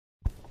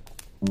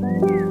I'm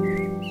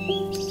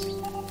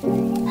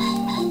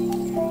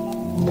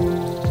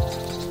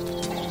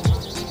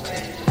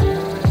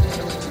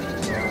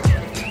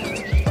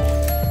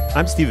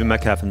Stephen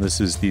Metcalf, and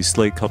this is the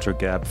Slate Culture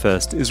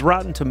Gabfest. Is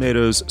Rotten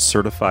Tomatoes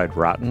Certified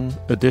Rotten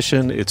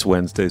edition? It's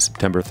Wednesday,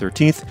 September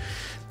 13th,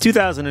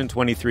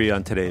 2023.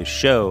 On today's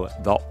show,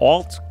 the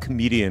alt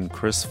comedian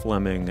Chris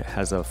Fleming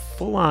has a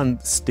full-on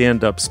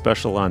stand-up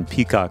special on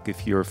Peacock.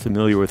 If you're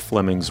familiar with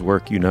Fleming's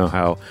work, you know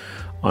how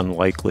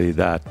unlikely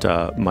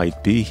that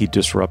might be. He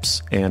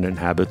disrupts and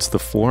inhabits the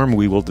form.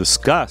 We will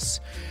discuss.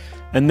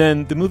 And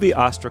then the movie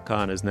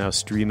Astrakhan is now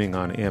streaming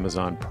on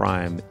Amazon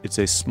Prime. It's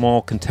a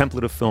small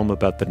contemplative film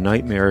about the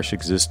nightmarish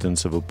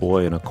existence of a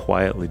boy in a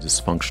quietly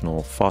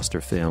dysfunctional foster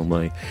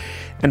family.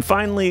 And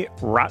finally,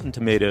 Rotten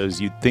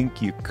Tomatoes. You'd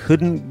think you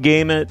couldn't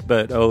game it,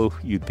 but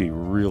you'd be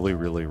really,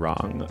 really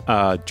wrong.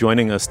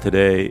 Joining us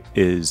today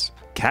is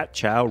Kat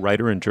Chow,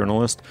 writer and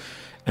journalist,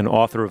 and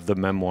author of the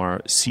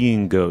memoir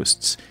Seeing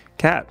Ghosts.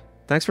 Kat,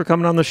 thanks for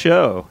coming on the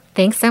show.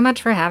 Thanks so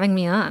much for having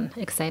me on.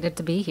 Excited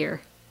to be here.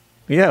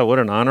 Yeah, what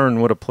an honor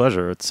and what a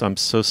pleasure. I'm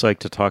so psyched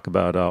to talk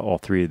about all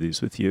three of these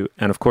with you.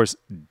 And of course,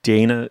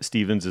 Dana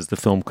Stevens is the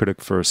film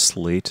critic for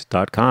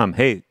Slate.com.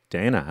 Hey,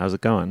 Dana, how's it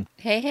going?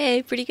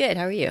 Hey, pretty good.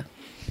 How are you?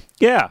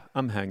 Yeah,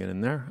 I'm hanging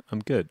in there. I'm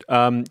good.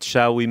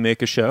 Shall we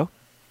make a show?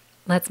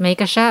 Let's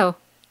make a show.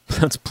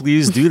 Let's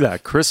please do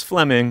that. Chris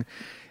Fleming,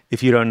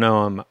 if you don't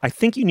know him, I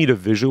think you need a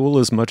visual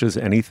as much as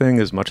anything,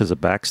 as much as a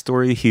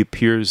backstory. He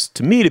appears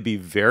to me to be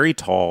very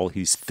tall.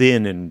 He's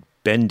thin and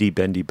bendy,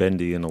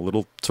 and a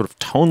little sort of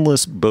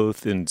toneless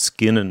both in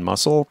skin and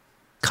muscle.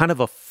 Kind of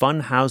a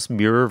funhouse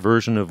mirror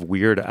version of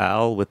Weird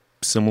Al with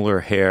similar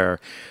hair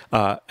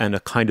and a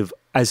kind of,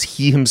 as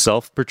he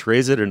himself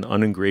portrays it, an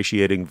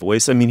uningratiating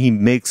voice. I mean, he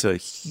makes a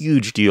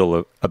huge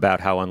deal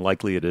about how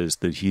unlikely it is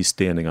that he's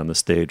standing on the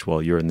stage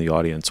while you're in the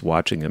audience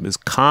watching him. His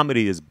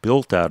comedy is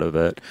built out of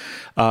it.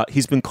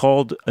 He's been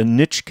called a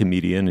niche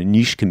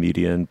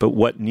comedian, but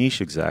what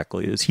niche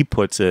exactly is? He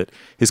puts it,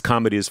 his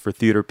comedy is for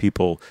theater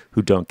people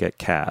who don't get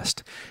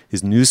cast.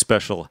 His new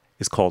special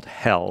is called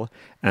Hell,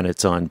 and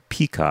it's on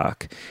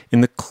Peacock.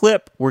 In the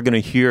clip, we're going to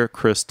hear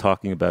Chris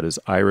talking about his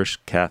Irish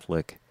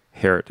Catholic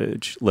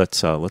heritage.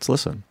 Let's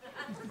listen.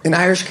 In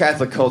Irish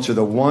Catholic culture,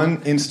 the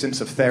one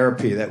instance of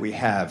therapy that we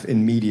have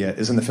in media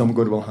is in the film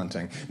Good Will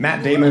Hunting.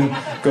 Matt Damon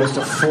goes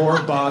to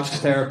 4 botched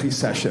therapy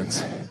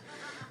sessions.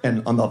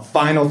 And on the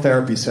final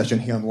therapy session,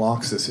 he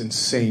unlocks this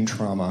insane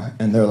trauma.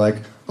 And they're like,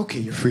 okay,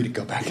 you're free to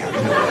go back out.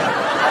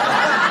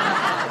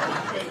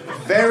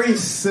 Very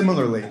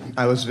similarly,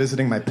 I was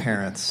visiting my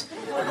parents.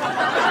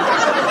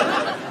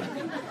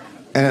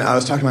 And I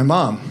was talking to my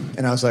mom.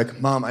 And I was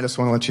like, Mom, I just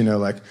want to let you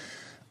know,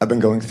 I've been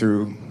going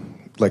through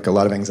a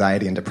lot of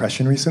anxiety and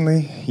depression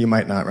recently. You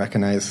might not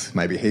recognize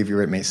my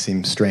behavior. It may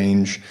seem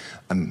strange.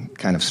 I'm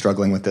kind of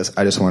struggling with this.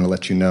 I just want to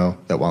let you know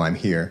that while I'm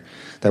here,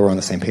 that we're on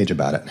the same page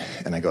about it.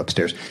 And I go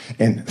upstairs.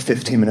 And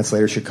 15 minutes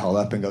later, she called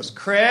up and goes,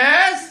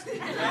 Chris?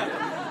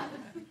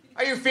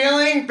 Are you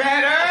feeling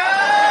better?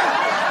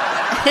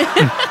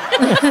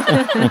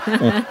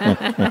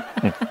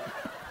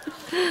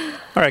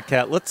 All right,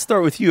 Kat, let's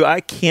start with you.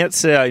 I can't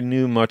say I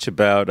knew much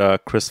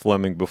about Chris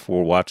Fleming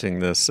before watching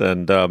this,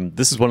 and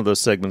this is one of those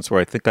segments where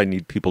I think I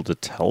need people to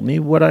tell me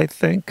what I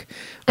think.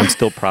 I'm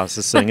still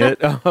processing it.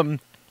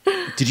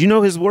 Did you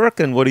know his work,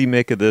 and what do you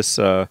make of this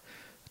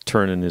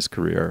turn in his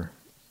career?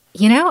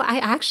 You know, I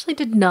actually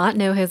did not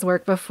know his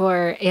work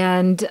before,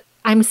 and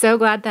I'm so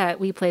glad that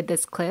we played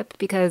this clip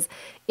because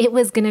it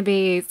was going to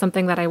be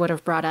something that I would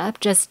have brought up,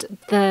 just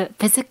the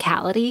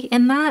physicality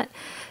in that.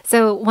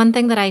 So one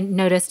thing that I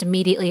noticed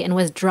immediately and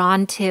was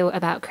drawn to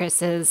about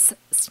Chris's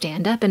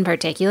stand-up in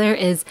particular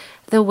is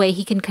the way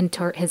he can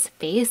contort his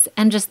face,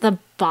 and just the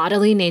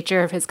bodily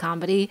nature of his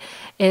comedy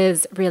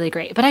is really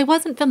great. But I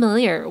wasn't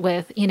familiar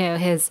with,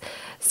 his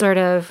sort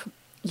of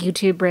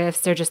YouTube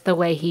riffs or just the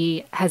way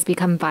he has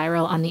become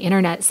viral on the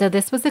internet. So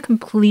this was a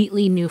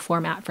completely new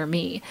format for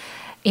me.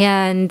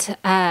 And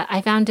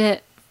I found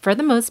it, for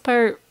the most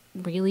part,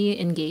 really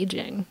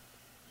engaging.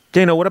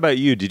 Dana, what about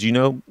you? Did you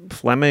know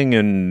Fleming?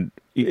 And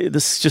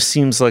this just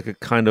seems like a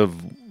kind of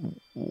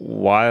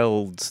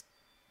wild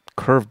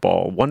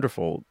curveball.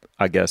 Wonderful,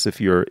 I guess,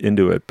 if you're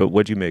into it. But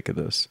what'd you make of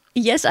this?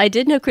 Yes, I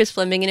did know Chris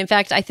Fleming. And in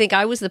fact, I think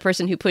I was the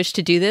person who pushed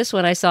to do this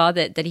when I saw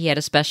that he had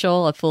a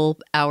special, a full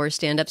hour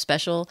stand-up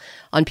special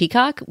on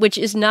Peacock, which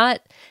is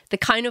not the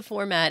kind of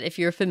format, if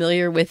you're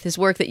familiar with his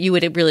work, that you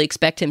would really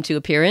expect him to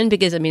appear in.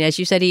 Because, I mean, as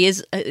you said, he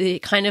is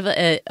kind of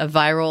a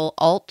viral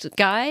alt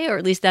guy, or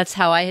at least that's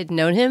how I had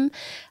known him.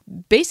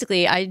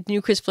 Basically, I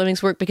knew Chris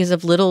Fleming's work because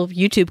of little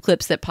YouTube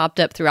clips that popped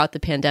up throughout the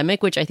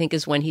pandemic, which I think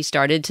is when he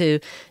started to,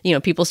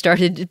 people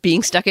started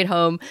being stuck at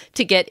home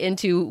to get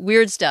into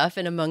weird stuff.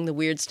 And among the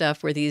weird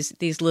stuff were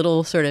these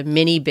little sort of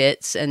mini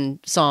bits and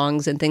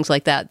songs and things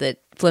like that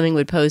Fleming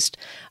would post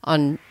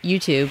on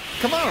YouTube.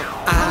 Come on!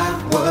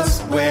 I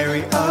was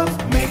wary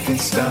of making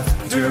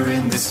stuff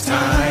during this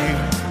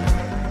time.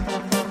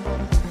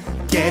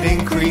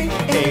 Getting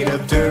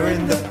creative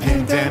during the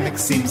pandemic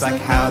seems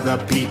like how the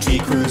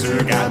PT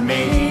Cruiser got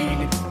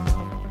made.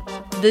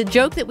 The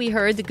joke that we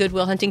heard, the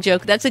Goodwill Hunting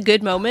joke, that's a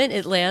good moment.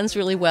 It lands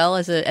really well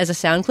as a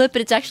sound clip,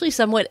 but it's actually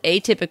somewhat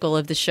atypical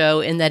of the show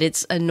in that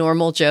it's a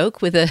normal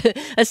joke with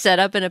a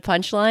setup and a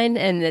punchline,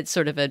 and it's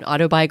sort of an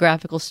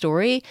autobiographical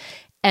story.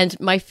 And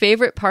my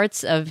favorite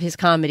parts of his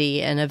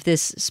comedy and of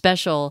this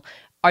special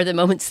are the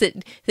moments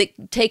that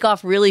take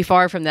off really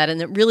far from that and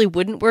that really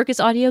wouldn't work as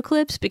audio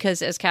clips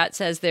because, as Kat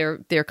says,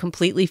 they're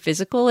completely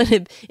physical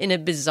in a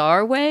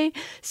bizarre way.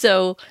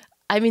 So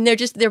I mean,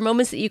 they're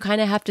moments that you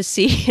kind of have to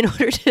see in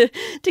order to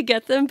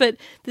get them. But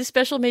this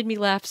special made me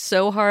laugh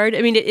so hard.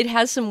 I mean, it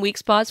has some weak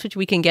spots, which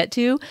we can get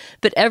to.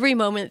 But every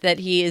moment that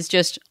he is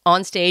just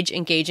on stage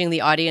engaging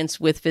the audience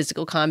with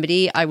physical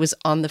comedy, I was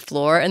on the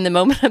floor. And the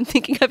moment I'm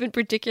thinking of in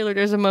particular,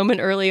 there's a moment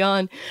early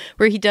on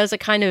where he does a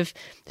kind of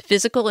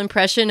physical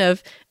impression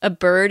of a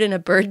bird in a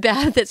bird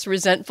bath that's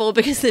resentful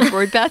because the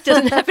bird bath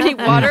doesn't have any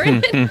water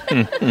in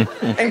it.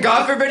 And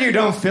God forbid you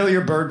don't fill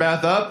your bird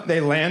bath up.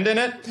 They land in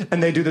it,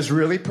 and they do this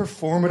really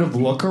performative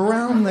look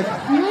around, like,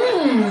 I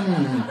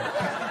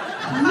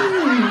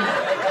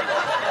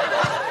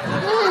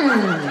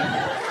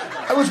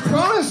was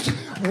promised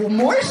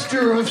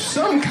moisture of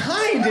some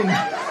kind,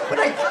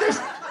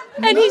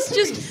 and he's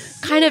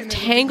just kind of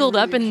tangled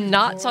up in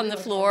knots on the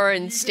floor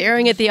and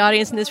staring at the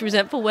audience in this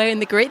resentful way.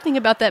 And the great thing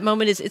about that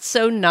moment is it's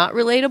so not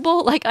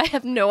relatable. Like, I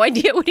have no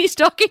idea what he's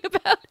talking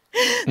about.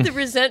 The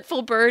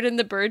resentful bird in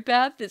the bird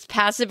bath that's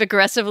passive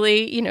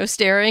aggressively,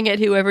 staring at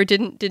whoever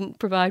didn't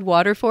provide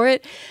water for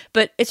it.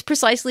 But it's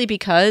precisely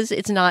because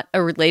it's not a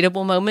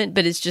relatable moment,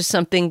 but it's just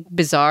something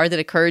bizarre that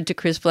occurred to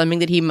Chris Fleming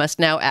that he must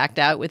now act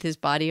out with his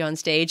body on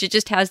stage. It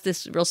just has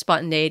this real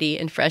spontaneity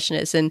and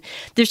freshness. And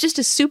there's just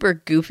a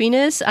super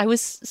goofiness. I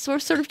was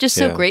sort of just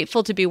so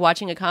grateful to be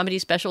watching a comedy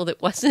special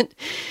that wasn't,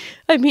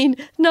 I mean,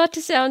 not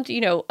to sound,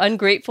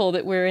 ungrateful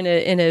that we're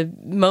in a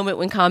moment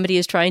when comedy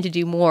is trying to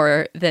do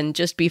more than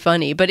just be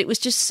funny, but it was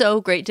just so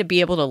great to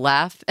be able to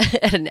laugh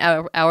at an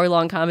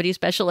hour-long comedy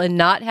special and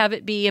not have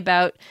it be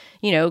about,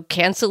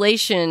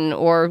 cancellation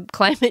or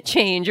climate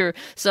change or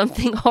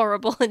something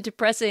horrible and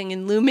depressing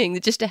and looming,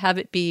 just to have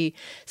it be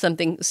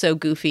something so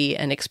goofy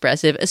and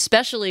expressive,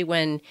 especially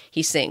when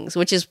he sings,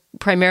 which is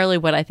primarily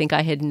what I think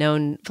I had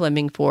known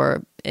Fleming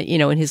for,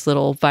 in his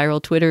little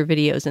viral Twitter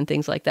videos and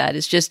things like that.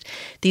 It's just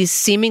these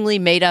seemingly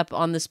made up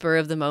on the spur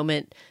of the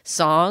moment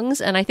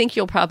songs. And I think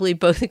you'll probably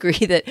both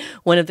agree that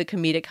one of the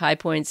comedic high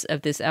points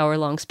of this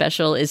hour-long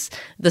special is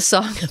the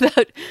song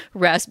about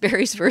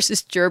raspberries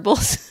versus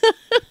gerbils.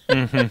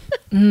 Mm-hmm.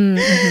 And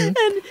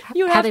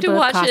you How have they to both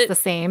watch cost it. the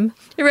same.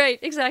 Right,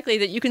 exactly.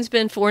 That you can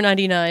spend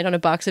 $4.99 on a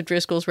box of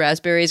Driscoll's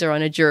raspberries or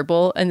on a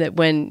gerbil, and that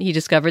when he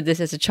discovered this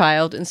as a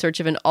child in search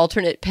of an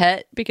alternate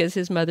pet because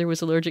his mother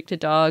was allergic to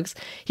dogs,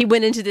 he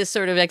went into this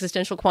sort of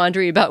existential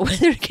quandary about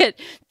whether to get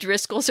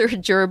Driscoll's or a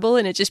gerbil,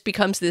 and it just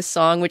becomes this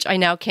song, which I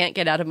now can't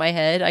get out of my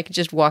head. I could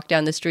just walk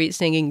down the street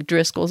singing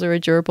Driscoll's or a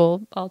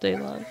gerbil all day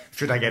long.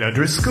 Should I get a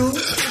Driscoll's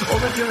or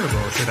a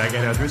gerbil? Should I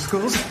get a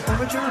Driscoll's or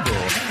a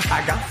gerbil?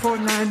 I got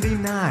 $4.99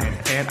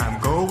 and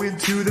I'm going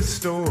to the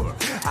store.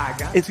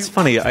 It's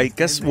funny. I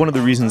guess one of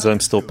the reasons I'm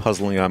still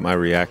puzzling out my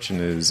reaction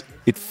is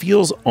it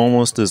feels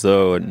almost as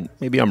though, and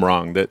maybe I'm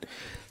wrong, that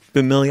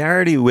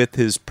familiarity with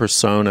his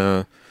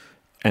persona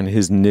and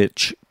his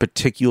niche,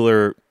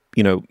 particular,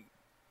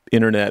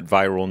 internet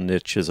viral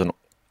niche as an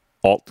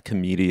alt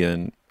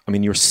comedian, I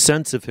mean, your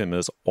sense of him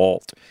as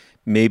alt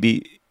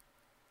maybe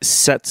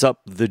sets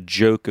up the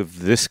joke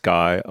of this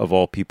guy, of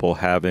all people,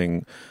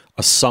 having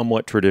a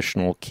somewhat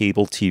traditional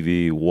cable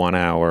TV 1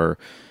 hour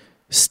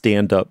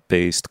stand-up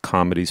based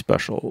comedy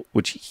special,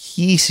 which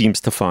he seems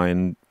to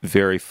find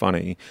very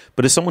funny.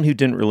 But as someone who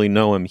didn't really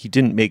know him, he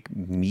didn't make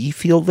me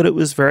feel that it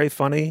was very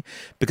funny,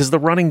 because the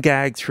running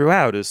gag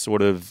throughout is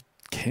sort of,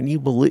 can you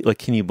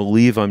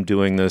believe I'm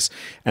doing this?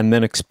 And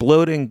then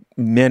exploding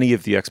many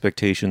of the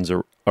expectations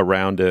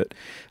around it.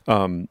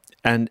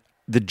 And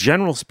the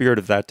general spirit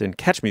of that didn't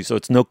catch me. So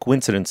it's no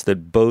coincidence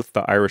that both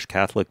the Irish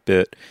Catholic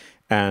bit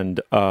and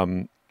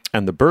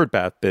the bird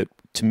bath bit,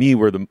 to me,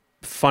 were the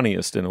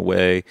funniest in a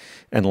way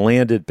and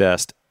landed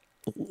best.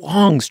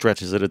 Long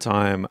stretches at a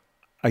time,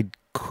 I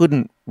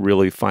couldn't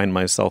really find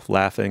myself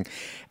laughing.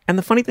 And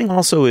the funny thing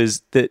also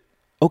is that,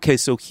 okay,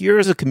 so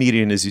here's a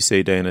comedian, as you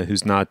say, Dana,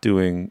 who's not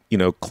doing,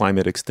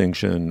 climate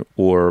extinction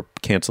or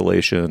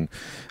cancellation.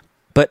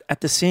 But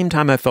at the same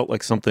time, I felt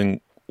like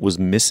something was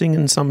missing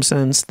in some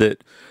sense,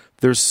 that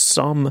there's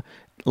some,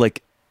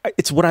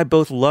 it's what I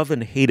both love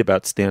and hate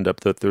about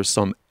stand-up, that there's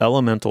some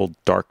elemental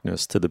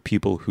darkness to the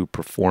people who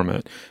perform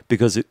it,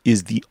 because it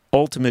is the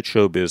ultimate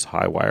showbiz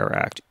high wire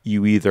act.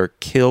 You either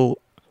kill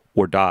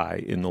or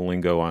die, in the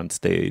lingo on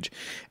stage.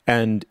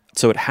 And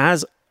so it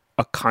has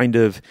a kind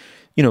of,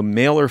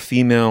 male or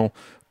female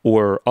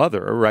or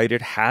other, right?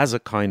 It has a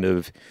kind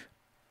of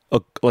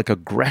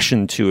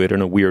aggression to it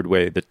in a weird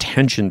way. The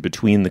tension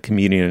between the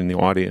comedian and the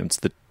audience,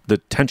 the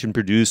tension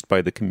produced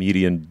by the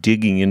comedian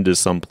digging into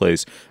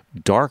someplace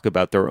dark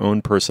about their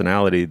own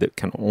personality that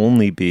can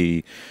only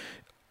be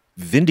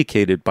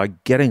vindicated by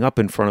getting up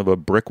in front of a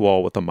brick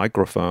wall with a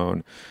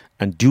microphone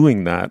and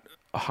doing that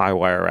high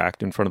wire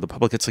act in front of the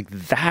public. It's like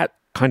that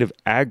kind of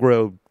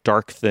aggro,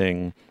 dark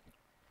thing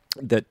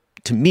that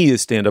to me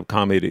is stand-up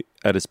comedy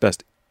at its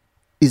best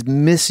is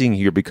missing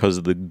here because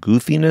of the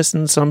goofiness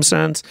in some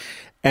sense.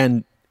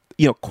 And,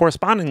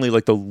 correspondingly,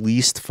 like the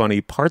least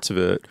funny parts of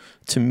it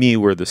to me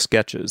were the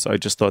sketches. I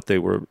just thought they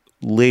were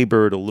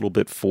labored, a little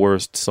bit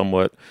forced,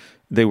 somewhat.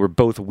 They were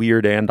both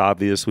weird and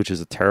obvious, which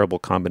is a terrible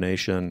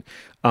combination.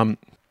 And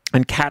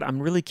Kat, I'm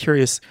really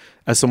curious,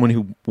 as someone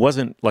who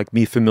wasn't like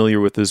me familiar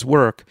with his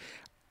work,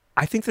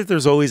 I think that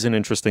there's always an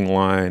interesting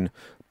line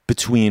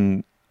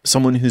between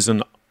someone who's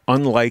an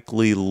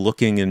unlikely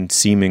looking and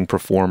seeming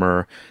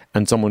performer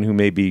and someone who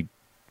maybe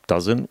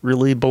doesn't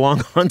really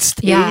belong on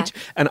stage. Yeah.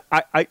 And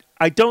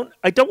I don't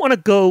want to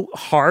go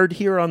hard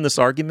here on this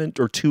argument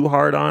or too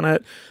hard on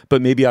it,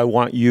 but maybe I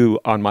want you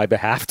on my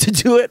behalf to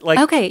do it.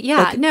 Okay,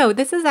 yeah. No,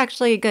 this is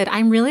actually good.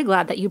 I'm really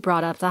glad that you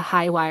brought up the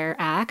High Wire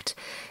act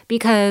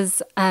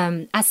because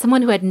as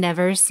someone who had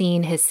never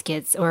seen his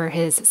skits or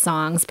his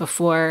songs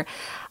before,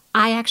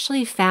 I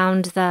actually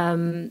found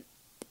them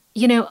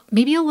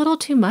maybe a little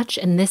too much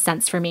in this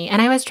sense for me. And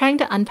I was trying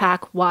to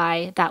unpack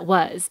why that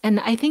was.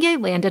 And I think I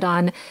landed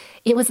on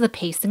it was the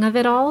pacing of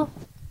it all.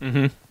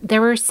 Mm-hmm.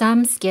 There were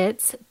some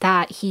skits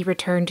that he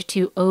returned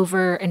to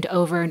over and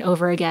over and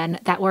over again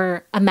that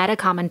were a meta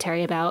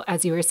commentary about,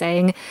 as you were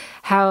saying,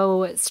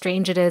 how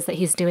strange it is that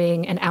he's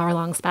doing an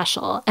hour-long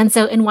special. And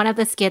so in one of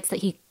the skits that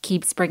he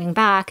keeps bringing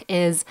back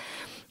is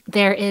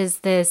there is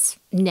this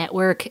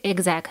network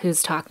exec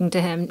who's talking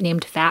to him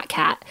named Fat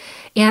Cat.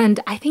 And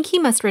I think he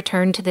must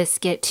return to this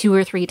skit 2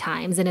 or 3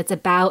 times. And it's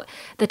about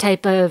the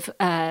type of,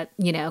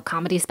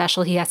 comedy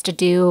special he has to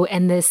do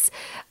and this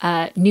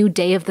new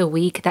day of the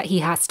week that he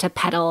has to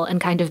peddle and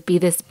kind of be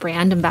this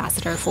brand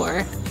ambassador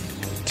for.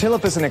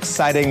 Tillip is an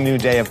exciting new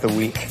day of the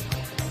week.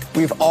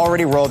 We've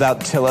already rolled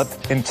out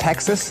Tillip in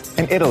Texas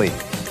and Italy.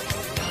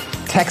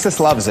 Texas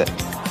loves it.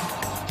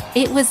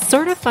 It was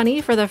sort of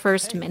funny for the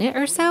first minute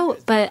or so,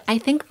 but I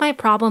think my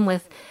problem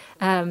with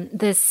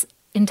this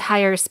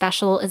entire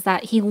special is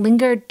that he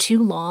lingered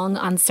too long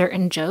on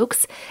certain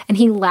jokes and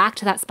he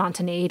lacked that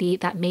spontaneity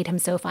that made him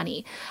so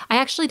funny. I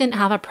actually didn't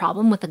have a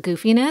problem with the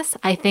goofiness.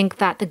 I think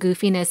that the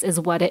goofiness is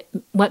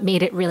what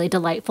made it really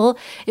delightful.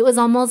 It was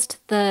almost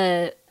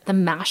the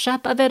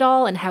mashup of it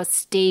all and how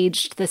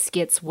staged the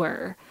skits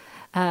were.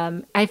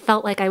 I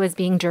felt like I was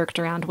being jerked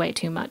around way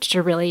too much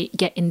to really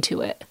get into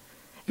it.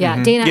 Yeah,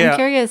 mm-hmm. Dana, yeah. I'm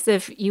curious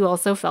if you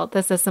also felt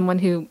this as someone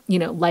who,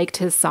 liked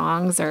his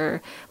songs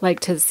or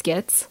liked his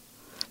skits.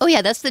 Oh,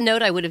 yeah, that's the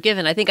note I would have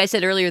given. I think I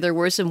said earlier there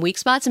were some weak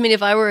spots. I mean,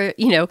 if I were,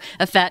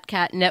 a Fat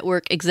Cat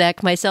Network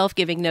exec myself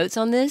giving notes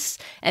on this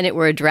and it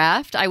were a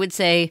draft, I would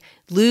say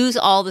lose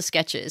all the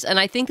sketches. And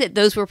I think that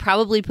those were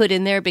probably put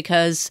in there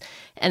because,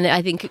 and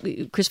I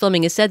think Chris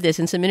Fleming has said this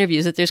in some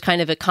interviews, that there's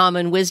kind of a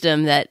common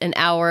wisdom that an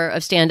hour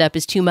of stand-up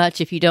is too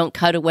much if you don't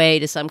cut away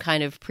to some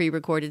kind of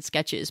pre-recorded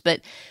sketches. But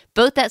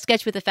both that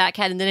sketch with the Fat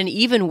Cat and then an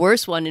even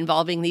worse one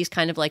involving these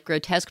kind of like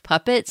grotesque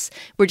puppets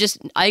were just,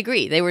 I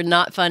agree, they were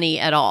not funny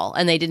at all.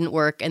 And they didn't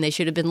work and they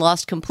should have been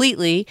lost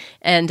completely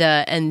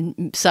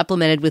and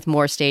supplemented with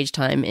more stage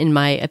time, in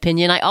my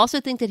opinion. I also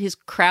think that his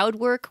crowd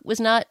work was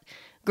not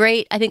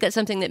great. I think that's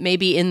something that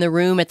maybe in the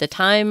room at the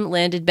time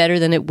landed better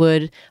than it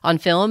would on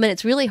film. And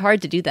it's really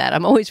hard to do that.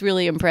 I'm always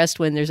really impressed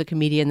when there's a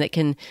comedian that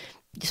can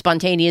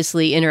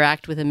spontaneously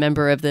interact with a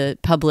member of the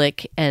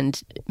public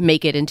and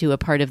make it into a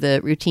part of the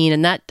routine.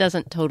 And that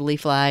doesn't totally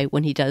fly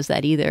when he does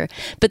that either.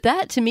 But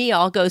that to me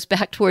all goes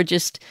back toward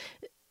just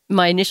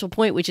my initial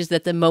point, which is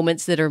that the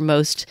moments that are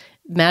most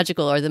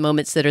magical are the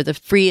moments that are the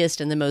freest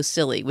and the most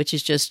silly, which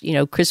is just,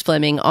 Chris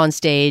Fleming on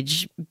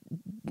stage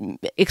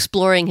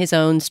exploring his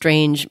own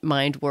strange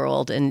mind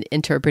world and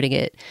interpreting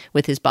it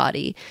with his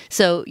body.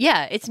 So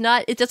yeah,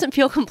 it doesn't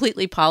feel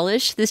completely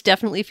polished. This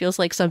definitely feels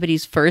like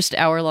somebody's first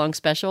hour-long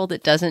special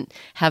that doesn't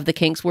have the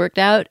kinks worked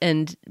out.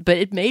 But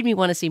it made me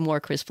want to see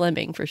more Chris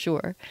Fleming for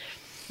sure.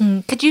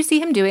 Could you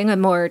see him doing a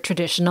more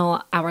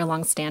traditional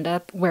hour-long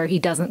stand-up where he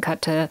doesn't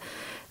cut to,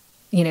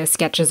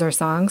 sketches or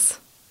songs?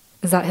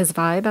 Is that his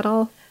vibe at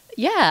all?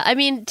 Yeah, I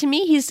mean, to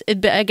me,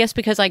 I guess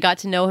because I got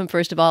to know him,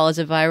 first of all, as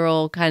a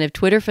viral kind of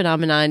Twitter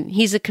phenomenon,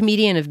 he's a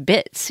comedian of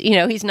bits.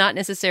 He's not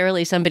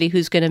necessarily somebody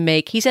who's going to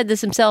make, he said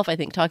this himself, I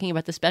think, talking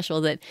about the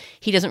special, that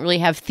he doesn't really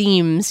have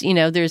themes.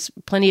 There's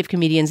plenty of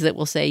comedians that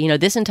will say,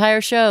 this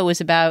entire show is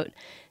about,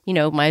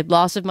 my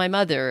loss of my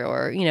mother,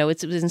 or,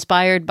 it was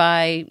inspired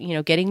by,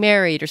 getting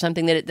married or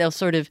something, that they'll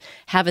sort of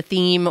have a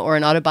theme or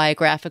an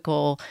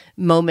autobiographical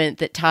moment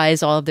that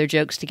ties all of their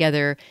jokes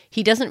together.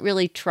 He doesn't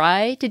really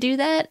try to do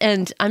that.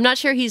 And I'm not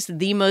sure he's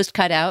the most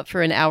cut out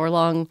for an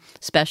hour-long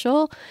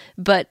special,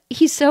 but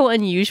he's so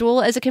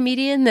unusual as a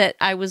comedian that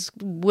I was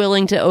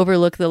willing to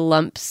overlook the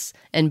lumps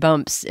and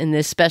bumps in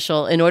this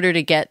special in order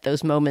to get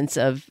those moments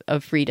of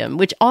freedom,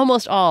 which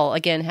almost all,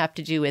 again, have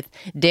to do with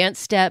dance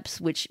steps,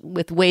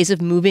 with ways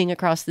of moving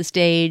across the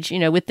stage,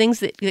 with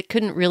things that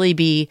couldn't really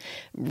be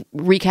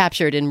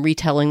recaptured in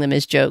retelling them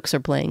as jokes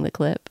or playing the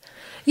clip.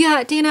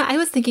 Yeah, Dana, I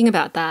was thinking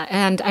about that,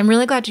 and I'm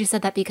really glad you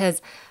said that,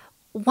 because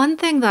one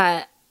thing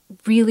that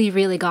really,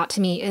 really got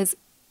to me is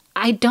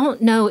I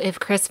don't know if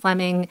Chris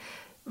Fleming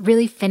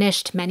really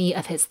finished many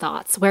of his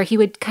thoughts, where he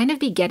would kind of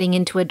be getting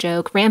into a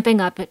joke,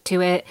 ramping up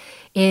to it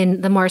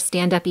in the more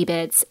stand-up-y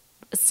bits.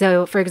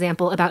 So, for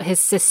example, about his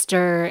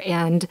sister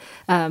and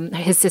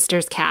his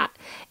sister's cat.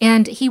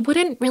 And he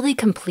wouldn't really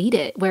complete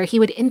it, where he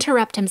would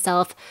interrupt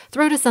himself,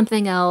 throw to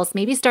something else,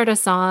 maybe start a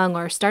song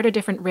or start a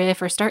different riff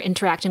or start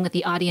interacting with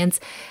the audience,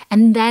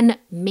 and then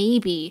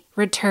maybe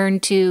return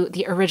to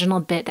the original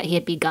bit that he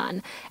had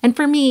begun. And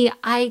for me,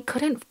 I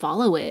couldn't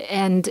follow it,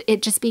 and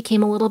it just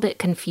became a little bit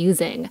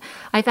confusing.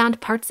 I found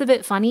parts of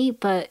it funny,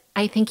 but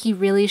I think he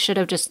really should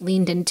have just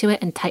leaned into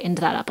it and tightened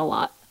that up a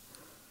lot.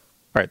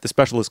 All right, the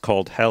special is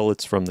called Hell.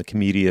 It's from the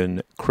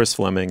comedian Chris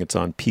Fleming. It's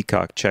on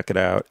Peacock. Check it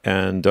out.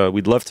 And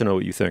we'd love to know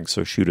what you think,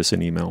 so shoot us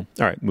an email.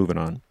 All right, moving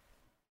on.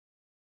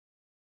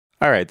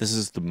 All right, this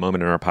is the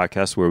moment in our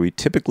podcast where we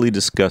typically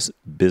discuss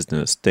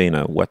business.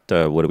 Dana, what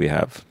do we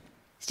have?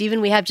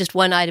 Stephen, we have just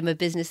one item of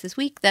business this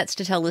week. That's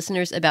to tell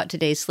listeners about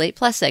today's Slate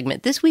Plus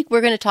segment. This week,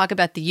 we're going to talk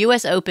about the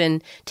U.S.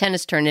 Open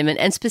tennis tournament,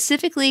 and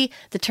specifically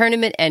the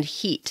tournament and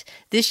heat.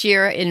 This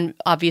year, in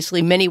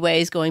obviously many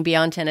ways, going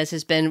beyond tennis,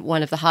 has been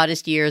one of the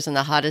hottest years and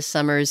the hottest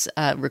summers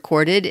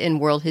recorded in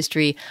world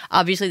history.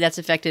 Obviously, that's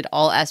affected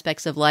all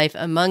aspects of life,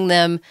 among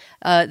them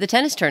the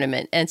tennis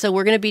tournament. And so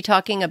we're going to be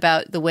talking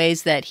about the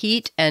ways that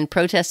heat and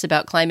protests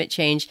about climate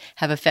change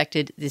have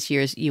affected this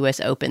year's U.S.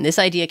 Open. This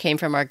idea came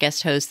from our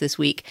guest host this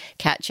week,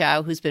 Kat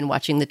Chow, who's been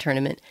watching the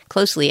tournament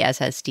closely, as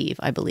has Steve,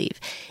 I believe.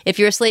 If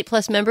you're a Slate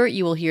Plus member,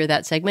 you will hear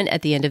that segment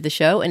at the end of the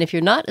show. And if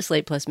you're not a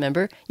Slate Plus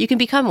member, you can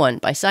become one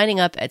by signing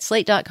up at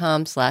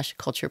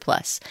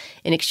slate.com/cultureplus.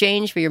 In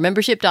exchange for your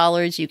membership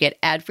dollars, you get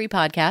ad-free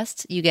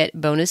podcasts, you get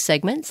bonus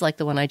segments like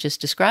the one I just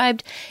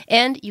described,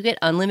 and you get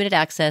unlimited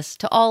access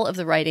to all of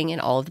the writing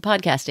and all of the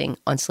podcasting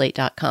on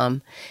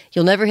slate.com.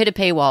 You'll never hit a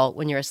paywall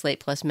when you're a Slate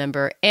Plus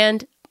member,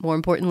 and more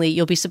importantly,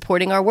 you'll be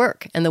supporting our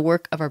work and the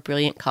work of our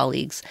brilliant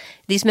colleagues.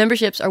 These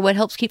memberships are what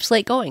helps keep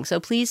Slate going, so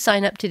please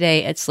sign up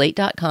today at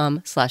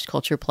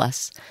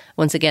slate.com/cultureplus.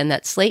 Once again,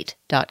 that's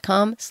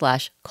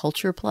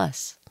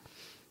slate.com/cultureplus.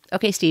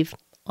 Okay, Steve,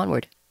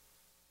 onward.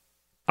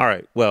 All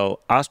right.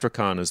 Well,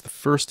 Astrakhan is the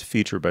first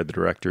feature by the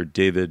director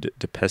David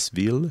de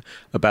Pesville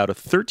about a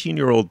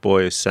 13-year-old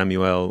boy,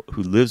 Samuel,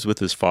 who lives with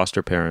his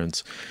foster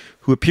parents,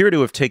 who appear to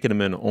have taken him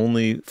in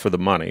only for the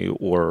money,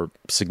 or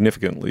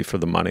significantly for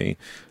the money,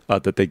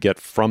 that they get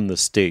from the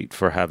state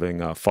for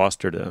having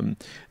fostered him.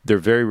 They're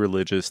very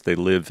religious. They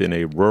live in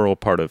a rural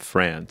part of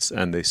France,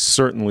 and they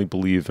certainly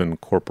believe in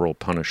corporal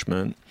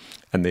punishment,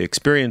 and they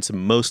experience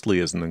him mostly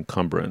as an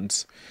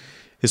encumbrance.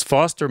 His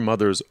foster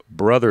mother's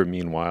brother,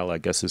 meanwhile, I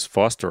guess his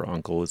foster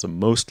uncle, is a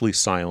mostly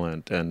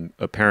silent and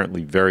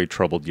apparently very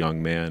troubled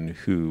young man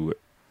who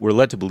we're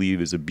led to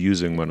believe is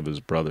abusing one of his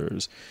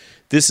brothers.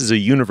 This is a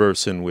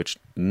universe in which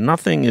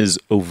nothing is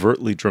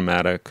overtly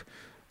dramatic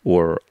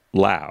or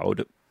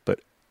loud, but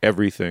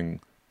everything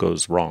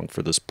goes wrong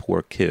for this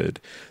poor kid.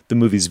 The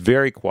movie's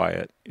very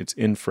quiet. It's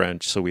in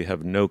French, so we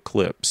have no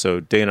clip. So,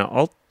 Dana,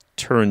 I'll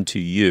turn to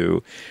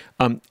you.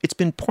 It's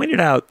been pointed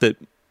out that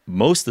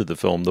most of the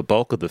film, the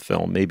bulk of the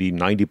film, maybe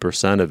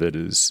 90% of it,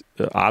 is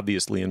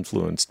obviously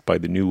influenced by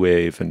the new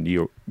wave and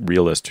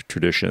neo-realist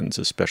traditions,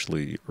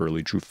 especially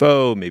early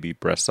Truffaut, maybe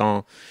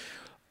Bresson,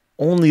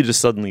 only to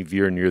suddenly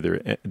veer near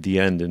the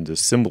end into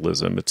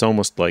symbolism. It's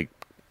almost like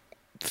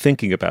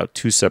thinking about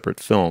two separate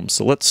films.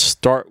 So let's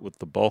start with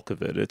the bulk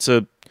of it. It's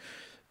a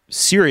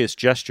serious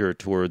gesture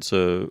towards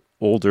a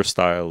older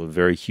style of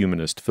very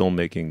humanist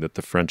filmmaking that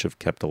the French have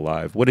kept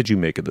alive. What did you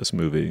make of this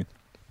movie?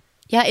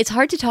 Yeah, it's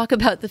hard to talk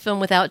about the film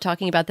without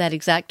talking about that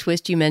exact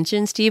twist you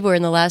mentioned, Steve, where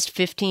in the last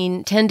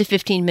 10 to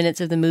 15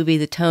 minutes of the movie,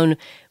 the tone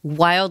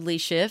wildly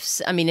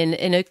shifts. I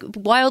mean,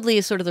 wildly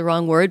is sort of the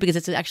wrong word because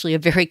it's actually a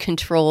very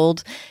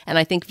controlled and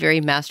I think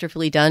very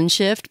masterfully done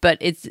shift, but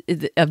it's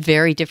a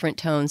very different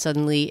tone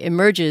suddenly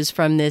emerges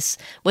from this,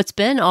 what's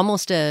been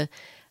almost a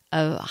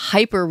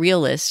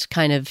hyper-realist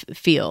kind of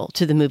feel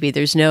to the movie.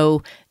 There's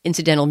no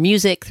incidental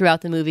music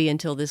throughout the movie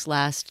until this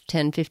last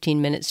 10,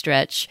 15-minute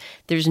stretch.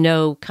 There's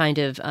no kind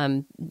of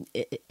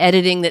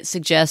editing that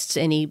suggests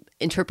any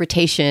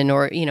interpretation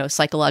or,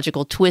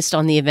 psychological twist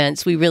on the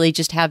events. We really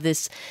just have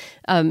this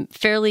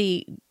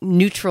fairly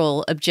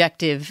neutral,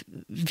 objective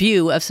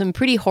view of some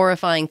pretty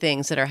horrifying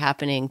things that are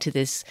happening to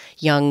this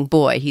young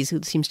boy. He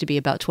seems to be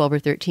about 12 or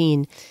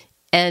 13.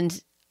 And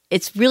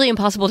it's really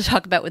impossible to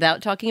talk about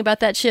without talking about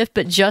that shift,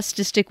 but just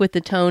to stick with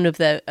the tone of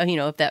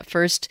of that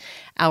first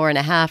hour and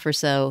a half or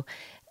so.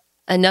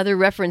 Another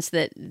reference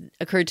that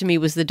occurred to me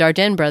was the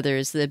Dardenne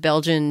brothers, the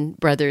Belgian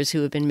brothers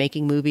who have been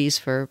making movies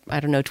for,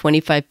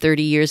 25,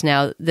 30 years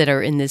now that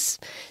are in this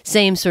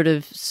same sort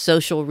of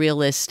social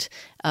realist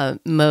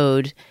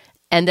mode.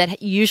 And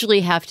that usually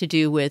have to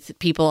do with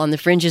people on the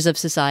fringes of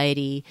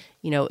society,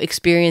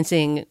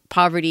 experiencing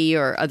poverty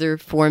or other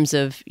forms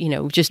of,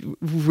 just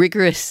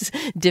rigorous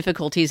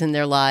difficulties in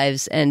their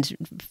lives and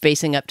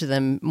facing up to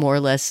them more or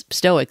less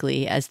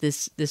stoically, as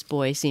this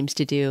boy seems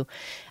to do.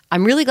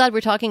 I'm really glad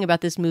we're talking about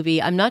this movie.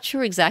 I'm not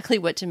sure exactly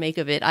what to make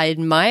of it. I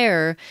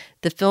admire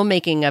the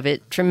filmmaking of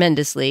it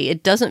tremendously.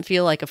 It doesn't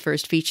feel like a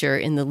first feature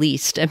in the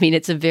least. I mean,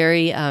 it's a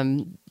very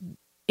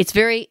it's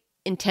very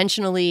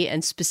intentionally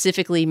and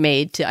specifically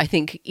made to, I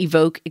think,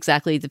 evoke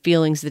exactly the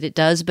feelings that it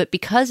does. But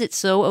because it's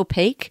so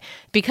opaque,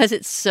 because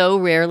it so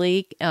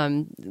rarely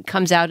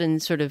comes out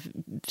and sort of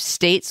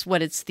states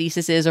what its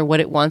thesis is or what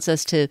it wants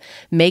us to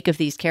make of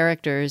these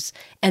characters,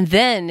 and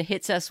then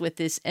hits us with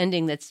this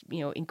ending that's,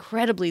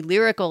 incredibly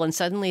lyrical, and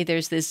suddenly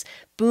there's this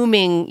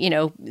booming,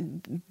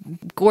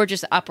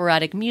 gorgeous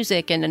operatic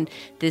music and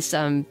this,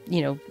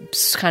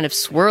 kind of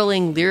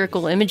swirling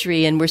lyrical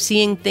imagery, and we're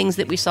seeing things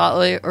that we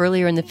saw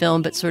earlier in the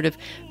film, but sort of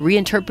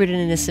reinterpreted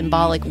in a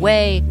symbolic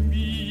way.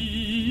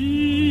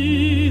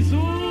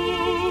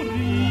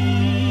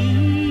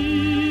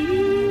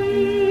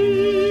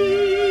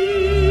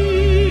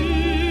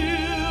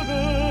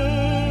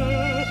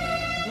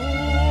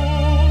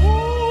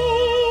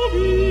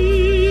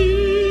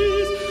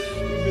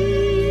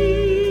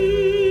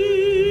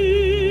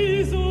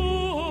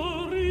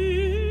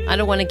 I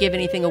don't want to give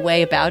anything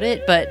away about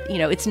it, but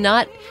it's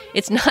not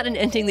an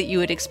ending that you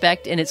would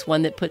expect, and it's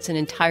one that puts an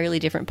entirely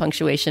different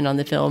punctuation on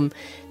the film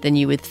than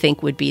you would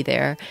think would be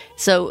there.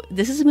 So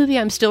this is a movie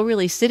I'm still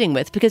really sitting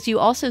with, because you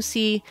also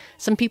see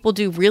some people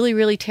do really,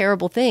 really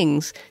terrible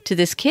things to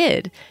this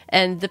kid,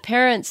 and the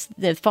parents,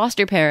 the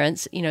foster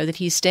parents, that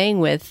he's staying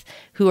with,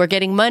 who are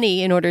getting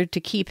money in order to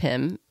keep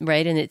him,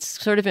 right? And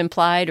it's sort of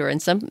implied, or in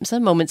some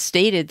moments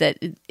stated, that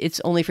it's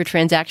only for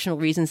transactional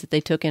reasons that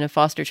they took in a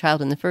foster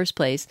child in the first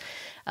place.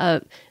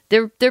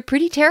 They're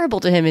pretty terrible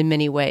to him in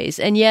many ways,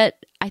 and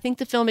yet I think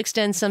the film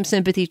extends some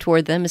sympathy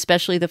toward them,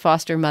 especially the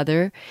foster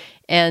mother,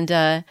 and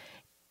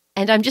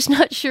I'm just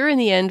not sure in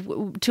the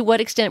end to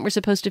what extent we're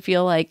supposed to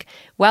feel like,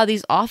 wow,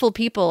 these awful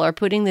people are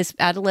putting this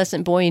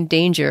adolescent boy in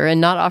danger and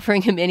not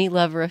offering him any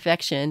love or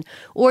affection,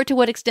 or to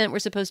what extent we're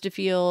supposed to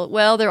feel,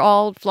 well, they're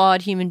all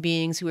flawed human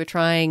beings who are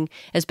trying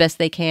as best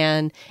they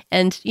can.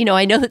 And,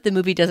 I know that the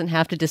movie doesn't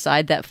have to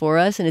decide that for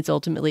us, and it's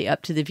ultimately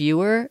up to the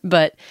viewer,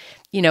 but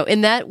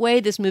in that way,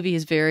 this movie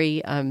is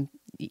very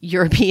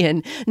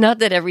European. Not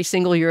that every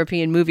single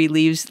European movie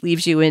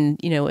leaves you in,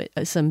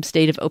 some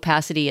state of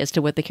opacity as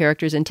to what the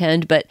characters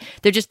intend, but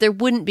there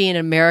wouldn't be an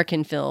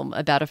American film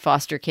about a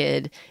foster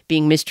kid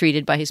being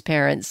mistreated by his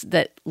parents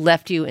that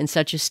left you in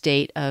such a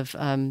state of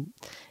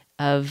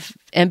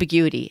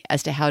ambiguity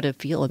as to how to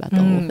feel about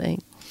the whole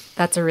thing.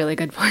 That's a really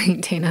good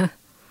point, Dana.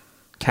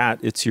 Kat,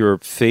 it's your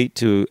fate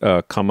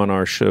to come on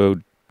our show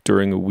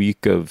during a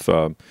week of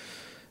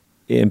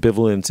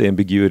ambivalence,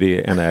 ambiguity,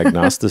 and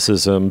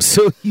agnosticism.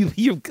 So you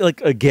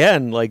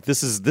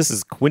this is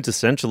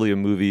quintessentially a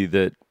movie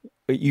that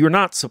you're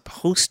not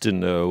supposed to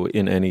know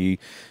in any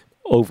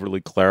overly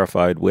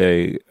clarified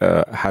way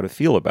how to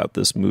feel about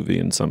this movie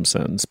in some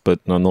sense. But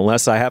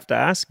nonetheless, I have to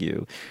ask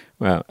you,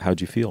 how'd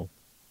you feel?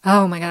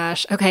 Oh my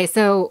gosh. Okay,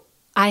 so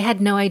I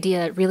had no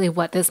idea really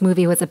what this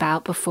movie was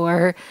about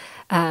before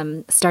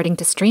starting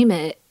to stream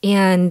it,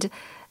 and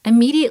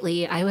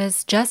immediately, I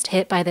was just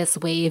hit by this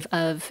wave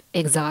of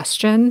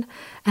exhaustion,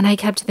 and I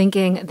kept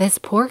thinking, this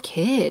poor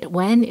kid,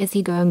 when is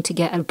he going to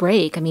get a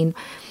break? I mean,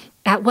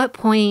 at what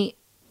point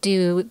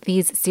do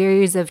these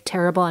series of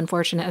terrible,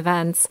 unfortunate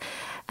events,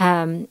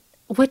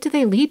 what do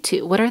they lead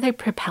to? What are they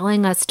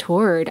propelling us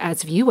toward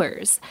as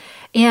viewers?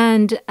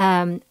 And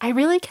I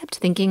really kept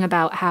thinking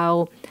about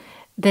how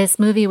this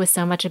movie was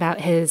so much about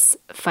his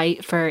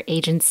fight for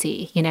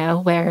agency,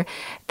 where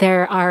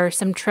there are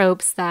some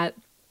tropes that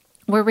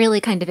were really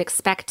kind of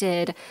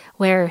expected,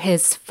 where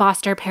his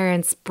foster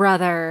parents'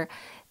 brother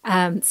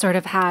sort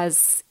of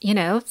has,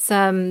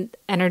 some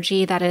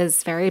energy that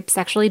is very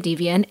sexually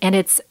deviant, and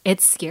it's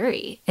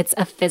scary. It's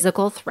a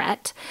physical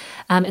threat.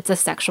 It's a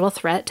sexual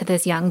threat to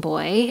this young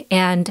boy,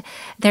 and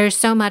there's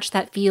so much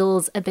that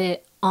feels a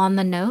bit on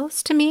the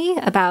nose to me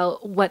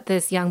about what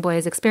this young boy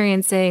is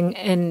experiencing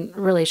in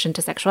relation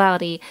to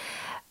sexuality.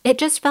 It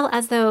just felt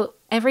as though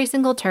every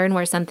single turn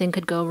where something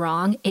could go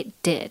wrong, it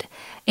did.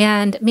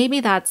 And maybe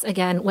that's,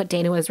 again, what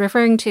Dana was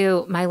referring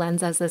to, my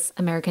lens as this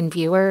American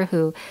viewer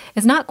who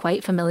is not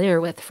quite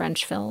familiar with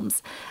French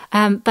films.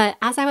 But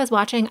as I was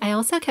watching, I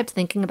also kept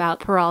thinking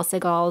about Peral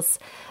Segal's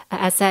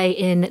essay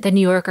in The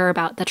New Yorker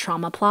about the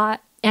trauma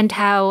plot, and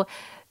how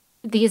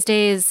these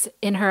days,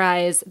 in her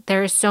eyes,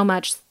 there is so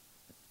much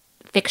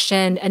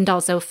fiction and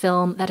also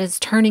film that is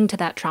turning to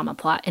that trauma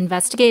plot,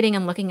 investigating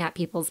and looking at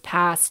people's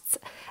pasts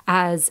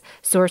as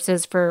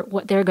sources for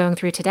what they're going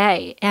through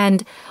today.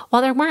 And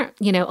while there weren't,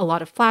 a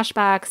lot of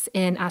flashbacks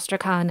in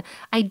Astrakhan,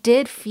 I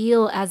did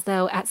feel as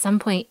though at some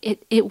point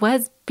it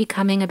was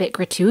becoming a bit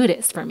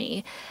gratuitous for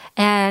me.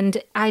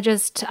 And I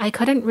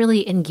couldn't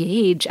really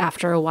engage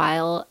after a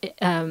while,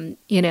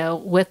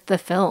 with the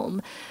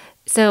film.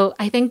 So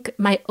I think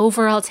my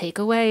overall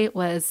takeaway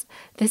was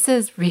this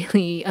is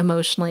really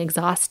emotionally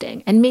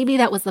exhausting. And maybe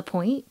that was the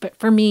point. But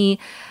for me,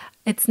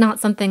 it's not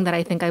something that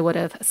I think I would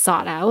have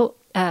sought out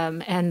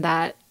and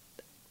that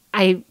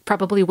I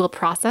probably will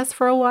process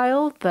for a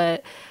while.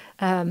 But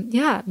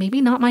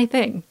maybe not my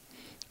thing.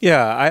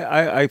 Yeah,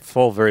 I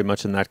fall very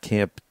much in that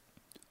camp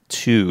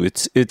too.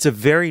 It's a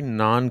very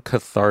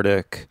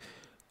non-cathartic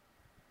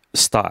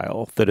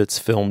style that it's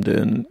filmed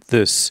in.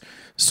 This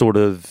sort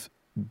of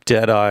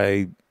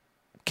dead-eye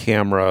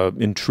camera,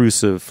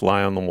 intrusive,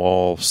 fly on the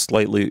wall,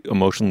 slightly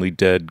emotionally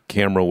dead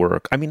camera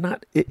work. I mean,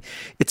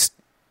 it's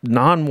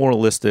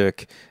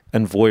non-moralistic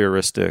and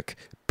voyeuristic,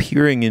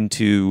 peering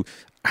into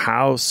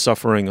how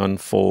suffering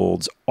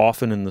unfolds,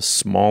 often in the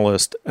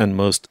smallest and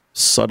most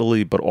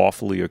subtly but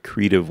awfully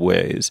accretive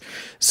ways,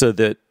 so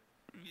that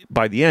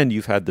by the end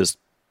you've had this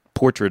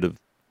portrait of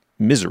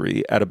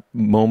misery at a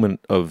moment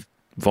of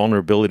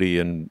vulnerability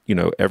in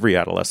every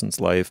adolescent's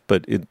life,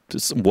 but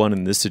it's one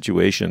in this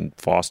situation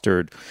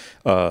fostered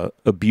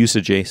abuse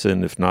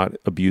adjacent, if not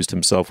abused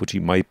himself, which he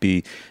might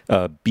be,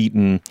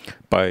 beaten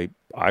by,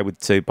 I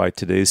would say by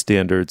today's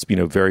standards,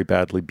 very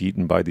badly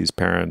beaten by these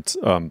parents.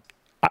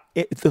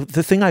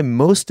 The thing I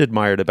most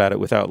admired about it,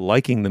 without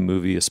liking the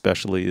movie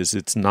especially, is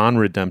it's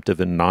non-redemptive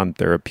and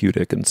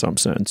non-therapeutic in some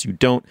sense.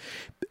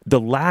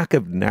 The lack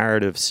of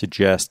narrative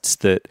suggests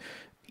that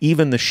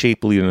even the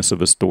shapeliness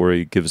of a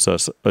story gives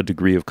us a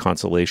degree of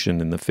consolation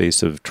in the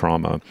face of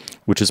trauma,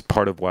 which is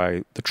part of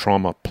why the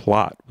trauma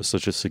plot was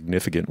such a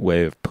significant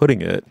way of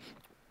putting it.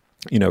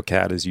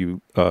 Kat, as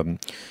you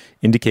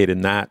indicate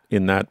in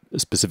that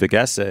specific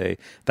essay,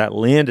 that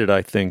landed,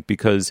 I think,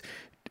 because,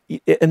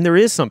 and there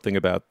is something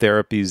about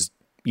therapies,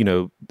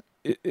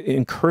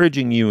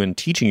 encouraging you and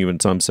teaching you in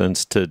some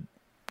sense to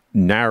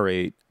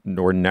narrate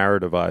or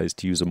narrativize,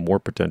 to use a more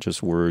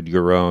pretentious word,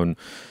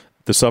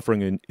 the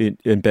suffering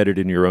embedded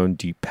in your own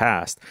deep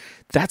past.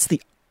 That's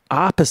the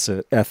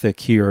opposite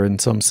ethic here in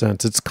some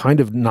sense. It's kind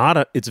of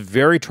it's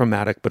very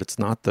traumatic, but it's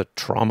not the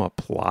trauma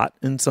plot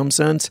in some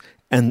sense.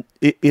 And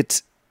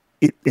it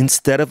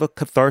instead of a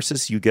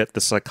catharsis, you get the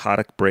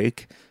psychotic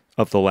break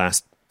of the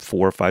last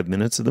 4 or 5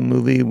 minutes of the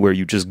movie, where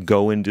you just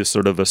go into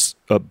sort of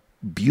a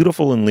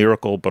beautiful and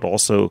lyrical, but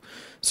also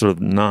sort of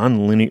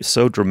non-linear,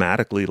 so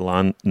dramatically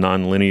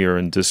non-linear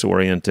and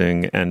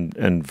disorienting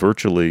and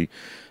virtually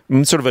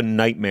sort of a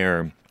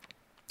nightmare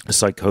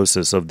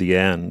psychosis of the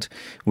end,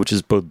 which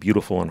is both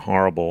beautiful and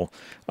horrible.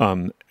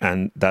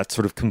 And that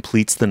sort of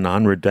completes the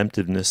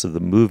non-redemptiveness of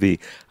the movie.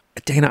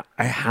 Dana,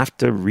 I have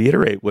to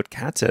reiterate what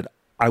Kat said.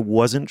 I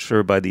wasn't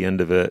sure by the end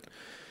of it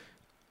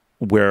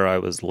where I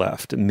was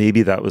left.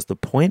 Maybe that was the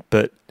point,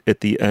 but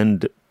at the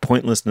end,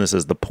 pointlessness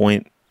is the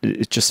point.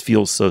 It just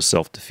feels so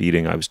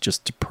self-defeating. I was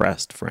just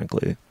depressed,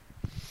 frankly.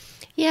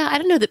 Yeah, I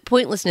don't know that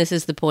pointlessness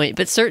is the point,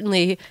 but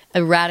certainly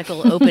a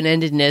radical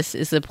open-endedness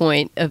is the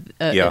point of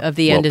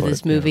the end of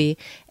this movie.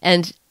 Yeah.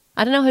 And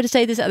I don't know how to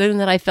say this other than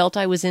that I felt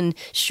I was in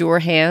sure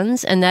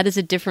hands, and that is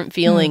a different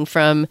feeling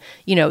from,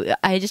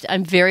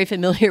 I'm very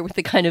familiar with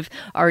the kind of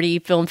arty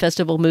film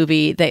festival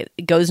movie that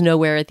goes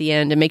nowhere at the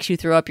end and makes you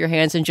throw up your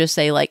hands and just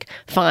say, like,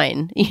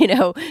 fine,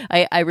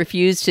 I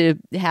refuse to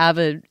have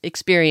an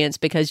experience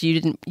because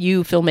you,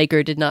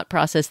 filmmaker, did not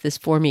process this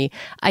for me.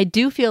 I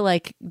do feel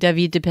like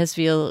David de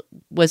Pesville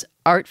was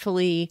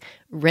artfully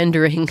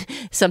rendering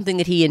something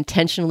that he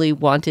intentionally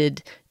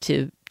wanted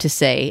to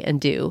say and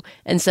do.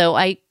 And so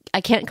I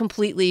can't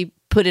completely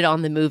put it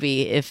on the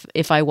movie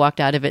if I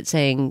walked out of it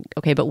saying,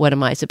 okay, but what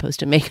am I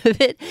supposed to make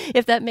of it,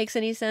 if that makes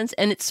any sense.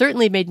 And it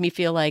certainly made me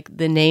feel like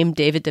the name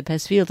David de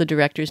Pesville, the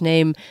director's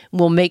name,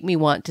 will make me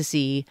want to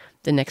see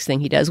the next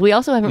thing he does. We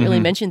also haven't really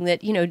mentioned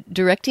that,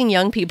 directing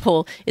young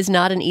people is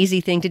not an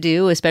easy thing to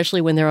do, especially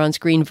when they're on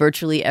screen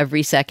virtually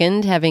every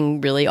second,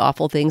 having really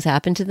awful things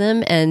happen to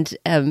them. And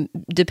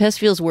de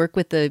Pesville's work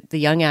with the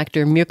young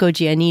actor, Mirko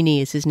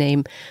Giannini is his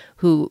name,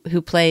 who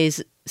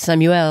plays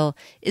Samuel,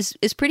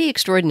 is pretty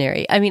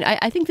extraordinary. I mean,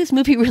 I think this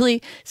movie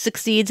really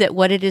succeeds at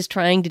what it is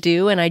trying to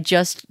do, and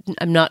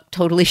I'm not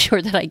totally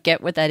sure that I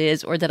get what that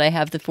is, or that I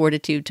have the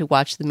fortitude to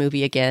watch the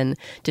movie again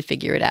to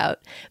figure it out.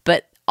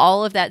 But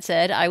all of that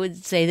said, I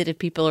would say that if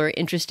people are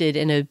interested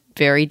in a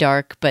very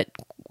dark but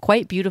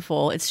quite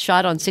beautiful, it's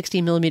shot on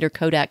 60 millimeter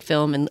Kodak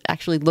film and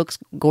actually looks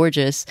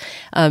gorgeous,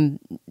 a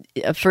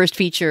first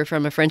feature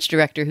from a French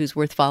director who's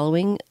worth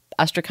following,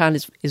 Astrakhan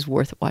is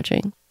worth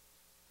watching.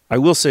 I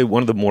will say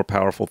one of the more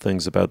powerful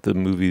things about the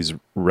movie's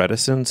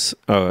reticence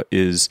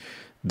is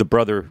the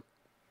brother,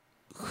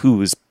 who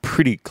is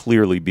pretty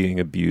clearly being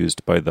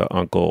abused by the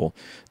uncle,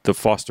 the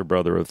foster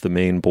brother of the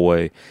main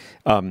boy.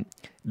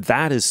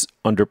 That is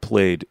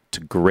underplayed to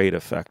great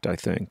effect, I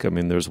think. I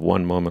mean, there's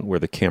one moment where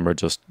the camera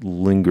just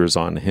lingers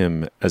on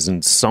him as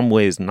in some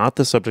ways not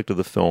the subject of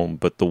the film,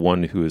 but the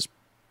one who is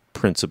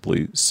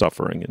principally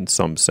suffering in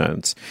some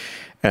sense.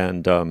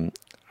 And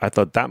I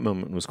thought that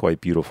moment was quite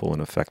beautiful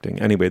and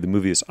affecting. Anyway, the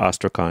movie is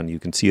Astrakhan. You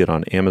can see it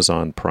on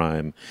Amazon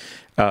Prime.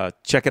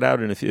 Check it out,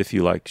 and if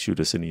you like, shoot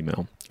us an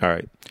email. All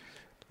right,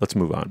 let's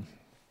move on.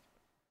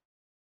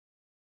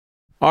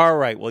 All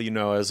right,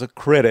 well, as a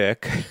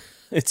critic,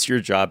 it's your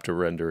job to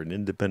render an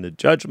independent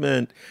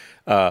judgment,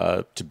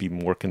 to be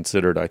more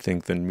considered, I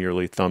think, than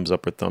merely thumbs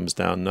up or thumbs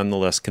down.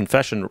 Nonetheless,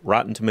 confession,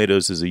 Rotten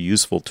Tomatoes is a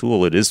useful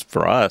tool. It is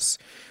for us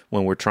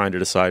when we're trying to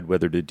decide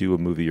whether to do a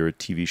movie or a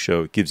TV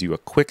show. It gives you a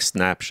quick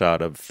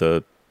snapshot of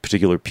the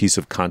particular piece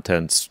of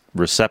content's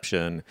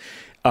reception.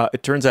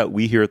 It turns out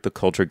we here at the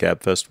Culture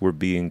Gabfest were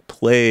being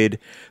played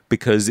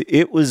because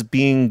it was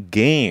being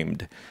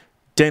gamed.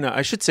 Dana,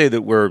 I should say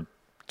that we're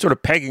sort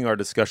of pegging our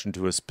discussion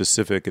to a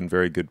specific and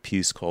very good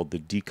piece called The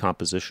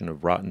Decomposition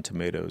of Rotten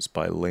Tomatoes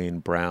by Lane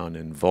Brown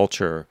in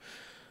Vulture.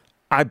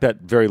 I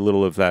bet very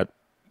little of that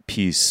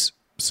piece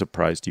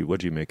surprised you. What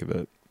do you make of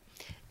it?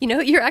 You know,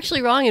 you're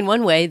actually wrong in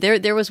one way.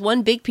 There was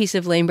one big piece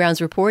of Lane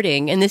Brown's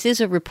reporting, and this is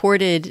a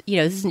reported,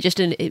 this isn't just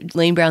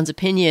Lane Brown's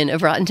opinion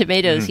of Rotten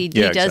Tomatoes.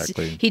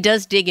 Exactly. He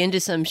does dig into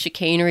some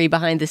chicanery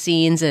behind the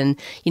scenes and,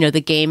 the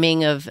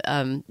gaming of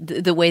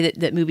the way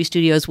that movie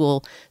studios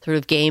will sort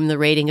of game the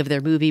rating of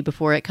their movie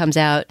before it comes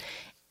out.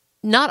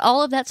 Not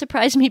all of that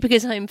surprised me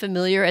because I'm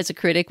familiar as a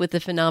critic with the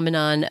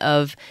phenomenon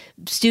of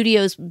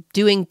studios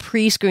doing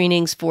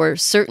pre-screenings for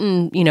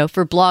certain,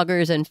 for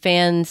bloggers and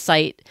fan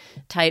site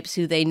types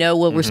who they know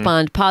will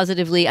respond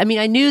positively. I mean,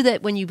 I knew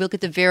that when you look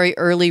at the very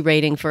early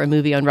rating for a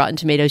movie on Rotten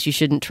Tomatoes, you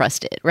shouldn't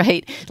trust it,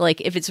 right?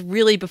 Like if it's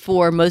really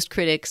before most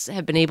critics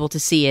have been able to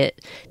see it,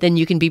 then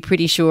you can be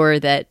pretty sure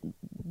that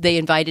they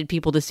invited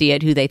people to see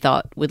it who they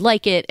thought would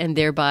like it, and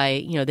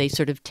thereby, they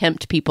sort of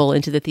tempt people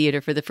into the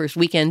theater for the first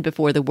weekend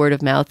before the word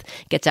of mouth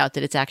gets out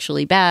that it's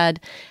actually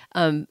bad.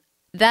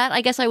 That,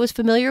 I guess, I was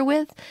familiar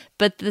with,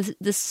 but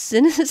the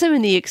cynicism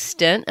and the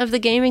extent of the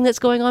gaming that's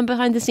going on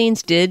behind the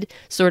scenes did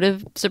sort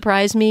of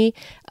surprise me,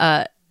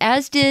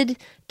 as did,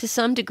 to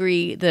some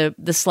degree, the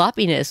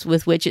sloppiness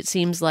with which it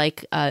seems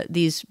like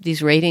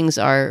these ratings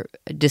are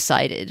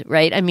decided,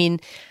 right? I mean,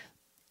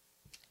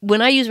 when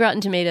I use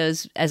Rotten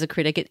Tomatoes as a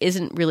critic, it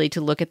isn't really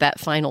to look at that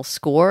final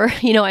score.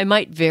 I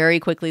might very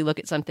quickly look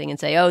at something and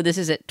say, oh, this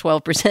is at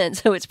 12%,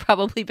 so it's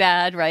probably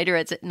bad, right? Or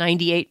it's at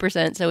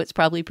 98%, so it's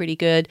probably pretty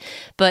good.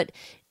 But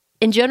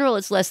in general,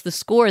 it's less the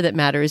score that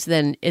matters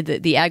than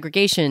the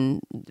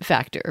aggregation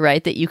factor,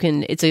 right? That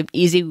it's an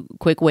easy,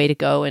 quick way to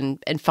go and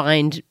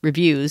find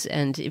reviews.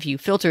 And if you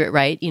filter it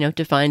right,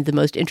 to find the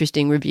most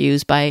interesting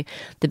reviews by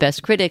the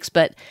best critics.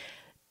 But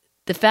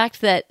the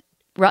fact that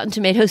Rotten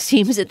Tomatoes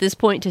seems at this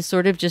point to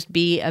sort of just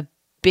be a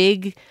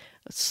big,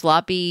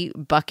 sloppy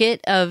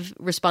bucket of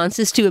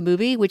responses to a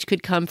movie, which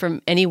could come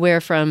from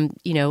anywhere from,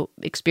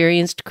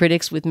 experienced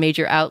critics with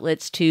major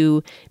outlets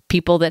to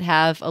people that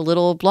have a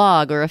little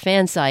blog or a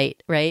fan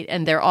site, right?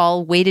 And they're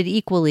all weighted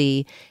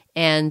equally.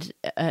 And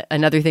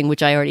another thing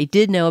which I already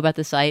did know about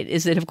the site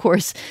is that, of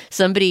course,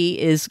 somebody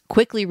is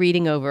quickly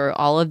reading over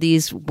all of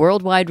these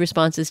worldwide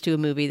responses to a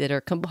movie that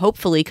are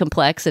hopefully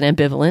complex and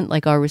ambivalent,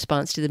 like our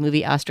response to the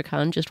movie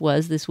Astrakhan just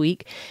was this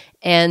week,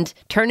 and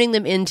turning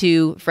them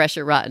into fresh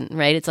or rotten,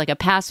 right? It's like a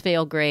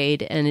pass-fail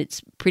grade, and it's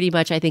pretty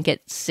much, I think,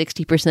 at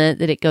 60%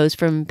 that it goes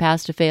from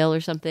pass to fail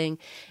or something.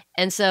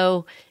 And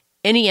so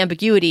any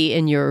ambiguity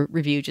in your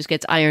review just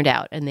gets ironed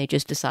out, and they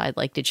just decide,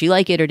 like, did she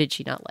like it or did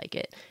she not like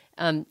it?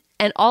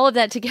 And all of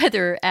that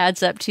together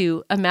adds up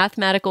to a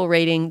mathematical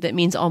rating that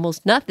means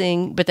almost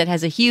nothing, but that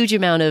has a huge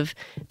amount of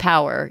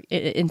power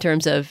in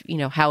terms of,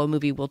 how a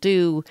movie will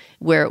do,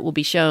 where it will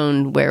be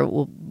shown, where it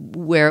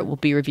will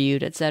be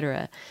reviewed,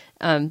 etc.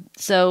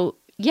 So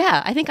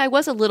yeah, I think I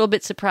was a little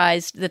bit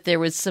surprised that there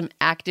was some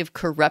active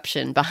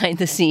corruption behind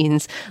the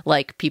scenes,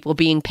 like people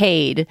being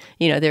paid.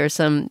 There are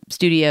some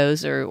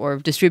studios or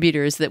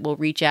distributors that will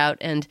reach out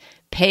and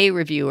pay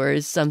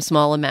reviewers some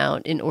small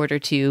amount in order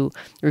to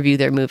review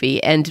their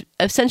movie and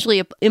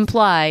essentially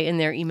imply in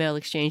their email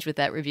exchange with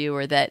that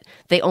reviewer that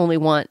they only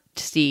want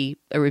to see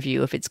a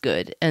review if it's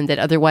good, and that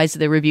otherwise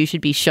the review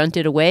should be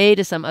shunted away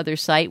to some other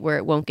site where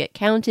it won't get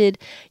counted.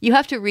 You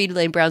have to read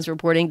Lane Brown's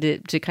reporting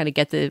to kind of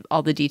get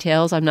all the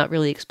details. I'm not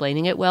really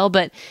explaining it well,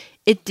 but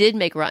it did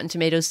make Rotten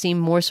Tomatoes seem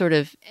more sort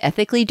of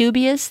ethically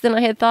dubious than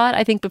I had thought.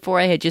 I think before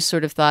I had just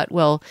sort of thought,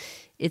 well,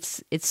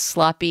 it's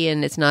sloppy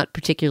and it's not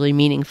particularly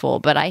meaningful,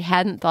 but I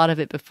hadn't thought of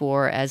it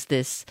before as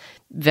this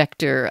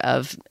vector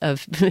of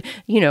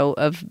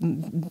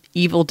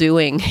evil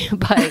doing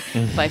by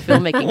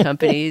filmmaking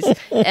companies,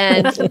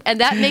 and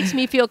that makes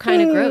me feel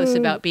kind of gross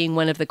about being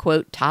one of the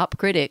quote top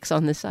critics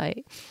on the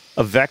site.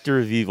 A vector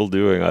of evil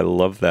doing. I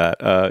love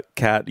that.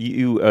 Kat,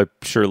 you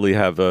surely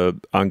have an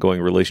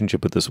ongoing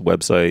relationship with this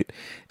website.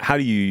 How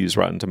do you use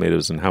Rotten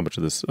Tomatoes, and how much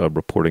of this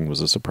reporting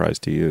was a surprise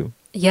to you?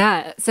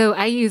 Yeah, so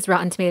I use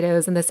Rotten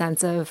Tomatoes in the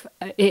sense of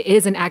it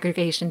is an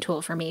aggregation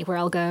tool for me where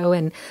I'll go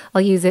and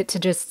I'll use it to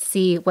just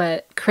see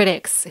what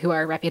critics who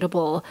are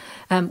reputable,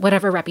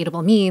 whatever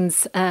reputable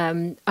means,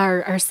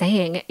 are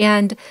saying.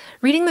 And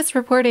reading this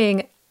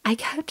reporting, I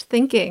kept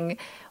thinking,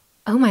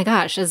 oh my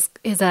gosh, is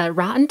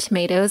Rotten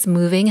Tomatoes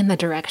moving in the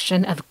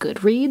direction of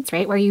Goodreads,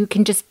 right? Where you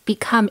can just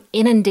become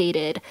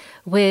inundated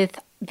with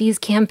these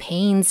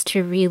campaigns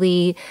to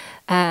really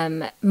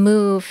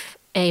move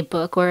a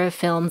book or a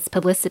film's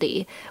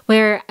publicity,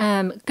 where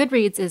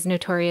Goodreads is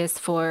notorious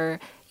for,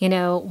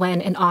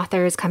 when an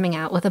author is coming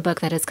out with a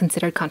book that is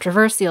considered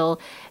controversial,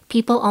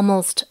 people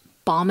almost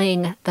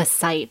bombing the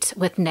site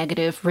with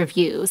negative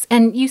reviews.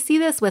 And you see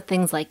this with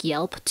things like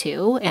Yelp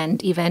too,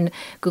 and even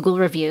Google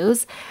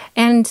reviews.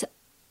 And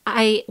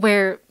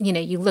where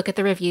you look at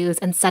the reviews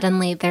and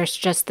suddenly there's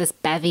just this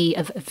bevy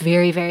of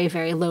very, very,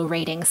 very low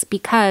ratings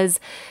because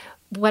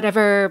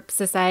whatever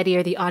society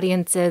or the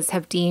audiences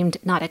have deemed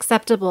not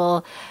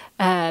acceptable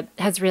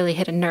has really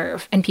hit a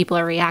nerve and people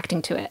are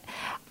reacting to it.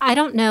 I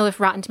don't know if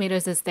Rotten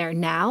Tomatoes is there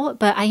now,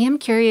 but I am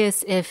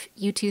curious if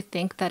you two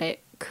think that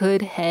it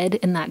could head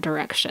in that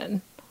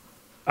direction.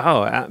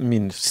 Oh, I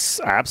mean,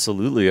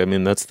 absolutely. I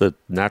mean, that's the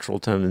natural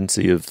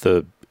tendency of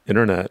the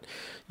internet,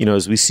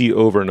 as we see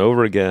over and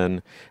over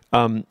again.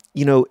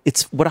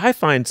 It's what I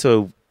find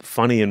so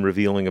funny and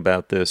revealing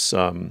about this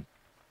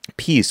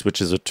piece,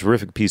 which is a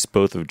terrific piece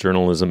both of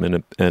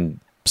journalism and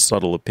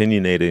subtle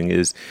opinionating,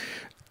 is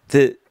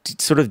the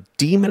sort of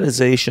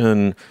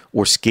demonization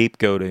or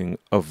scapegoating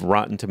of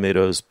Rotten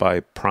Tomatoes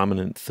by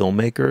prominent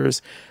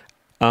filmmakers.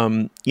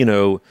 Martin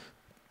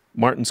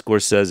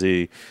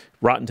Scorsese,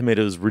 Rotten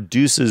Tomatoes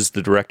reduces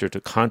the director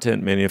to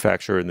content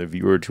manufacturer and the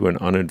viewer to an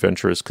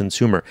unadventurous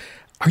consumer.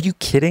 Are you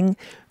kidding?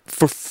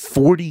 For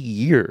 40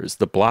 years,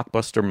 the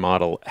blockbuster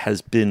model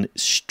has been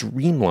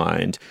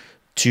streamlined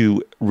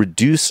to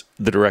reduce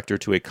the director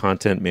to a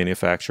content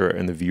manufacturer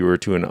and the viewer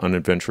to an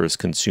unadventurous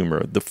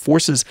consumer. The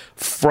forces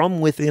from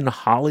within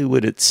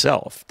Hollywood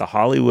itself, the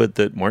Hollywood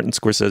that Martin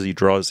Scorsese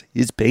draws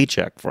his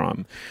paycheck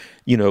from,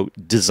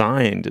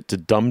 designed to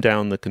dumb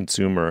down the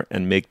consumer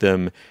and make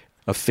them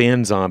a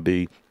fan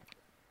zombie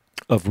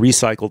of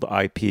recycled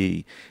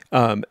IP,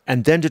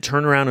 and then to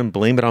turn around and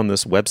blame it on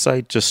this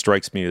website just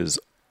strikes me as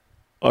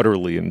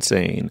utterly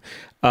insane.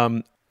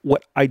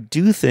 What I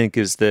do think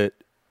is that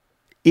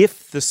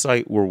if the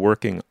site were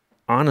working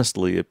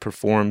honestly, it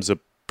performs a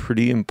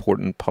pretty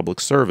important public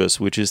service,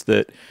 which is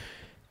that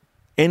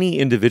any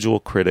individual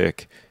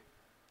critic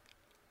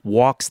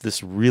walks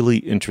this really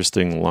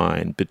interesting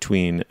line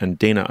between, and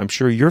Dana, I'm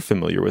sure you're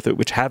familiar with it,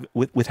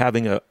 with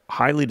having a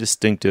highly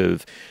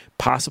distinctive,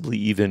 possibly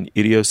even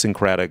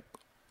idiosyncratic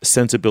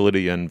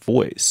sensibility and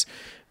voice,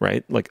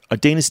 right? Like a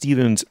Dana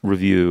Stevens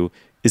review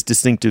is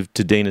distinctive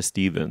to Dana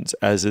Stevens,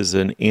 as is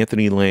an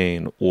Anthony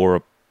Lane or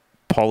a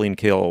Pauline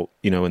Kael,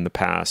 in the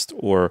past,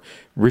 or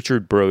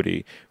Richard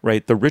Brody,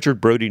 right? The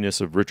Richard Brodiness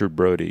of Richard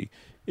Brody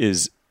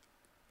is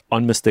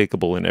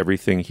unmistakable in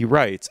everything he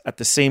writes. At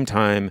the same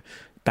time,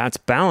 that's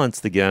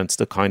balanced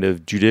against a kind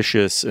of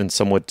judicious and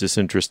somewhat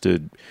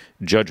disinterested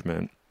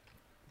judgment.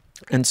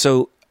 And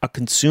so a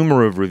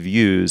consumer of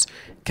reviews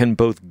can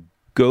both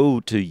go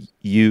to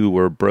you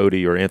or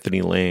Brody or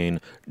Anthony Lane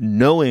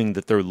knowing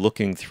that they're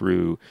looking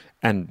through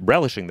and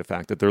relishing the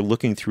fact that they're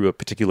looking through a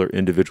particular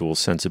individual's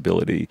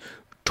sensibility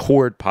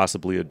toward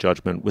possibly a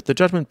judgment, with the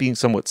judgment being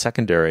somewhat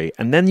secondary.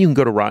 And then you can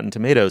go to Rotten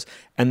Tomatoes,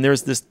 and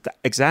there's this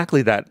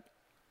exactly that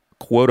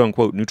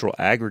quote-unquote neutral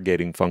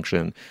aggregating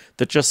function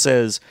that just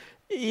says,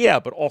 yeah,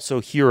 but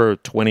also here are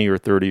 20 or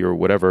 30 or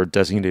whatever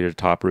designated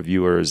top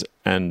reviewers,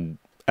 and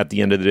at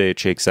the end of the day, it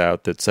shakes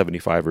out that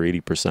 75 or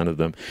 80% of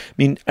them. I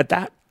mean, at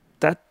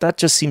that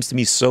just seems to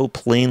me so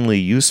plainly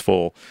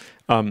useful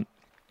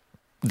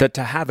that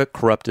to have it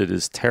corrupted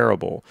is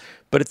terrible.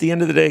 But at the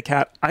end of the day,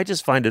 Kat, I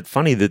just find it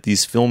funny that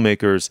these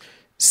filmmakers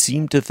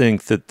seem to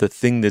think that the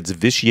thing that's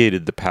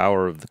vitiated the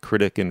power of the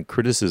critic and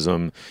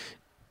criticism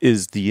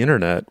is the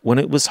internet, when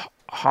it was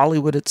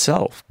Hollywood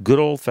itself, good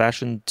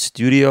old-fashioned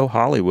studio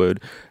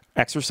Hollywood,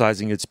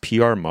 exercising its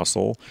PR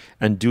muscle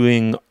and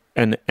doing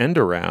an end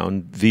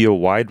around via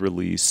wide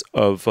release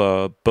of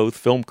both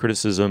film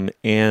criticism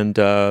and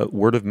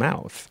word of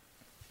mouth.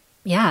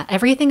 Yeah,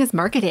 everything is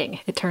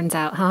marketing, it turns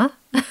out, huh?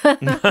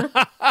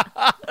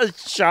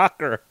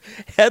 Shocker.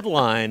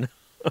 Headline.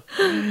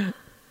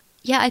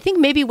 Yeah, I think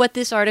maybe what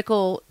this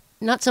article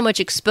not so much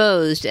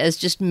exposed as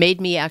just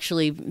made me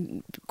actually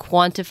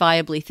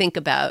quantifiably think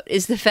about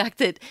is the fact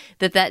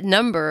that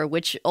number,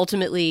 which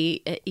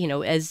ultimately,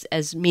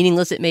 as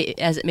meaningless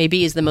as it may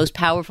be, is the most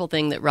powerful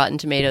thing that Rotten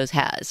Tomatoes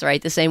has,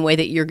 right? The same way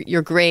that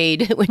your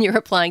grade when you're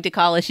applying to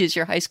college is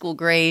your high school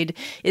grade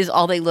is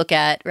all they look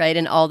at, right?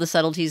 And all the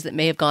subtleties that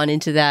may have gone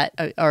into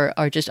that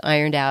are just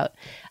ironed out.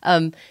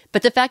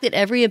 But the fact that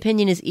every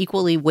opinion is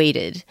equally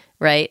weighted,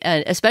 right?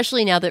 And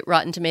especially now that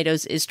Rotten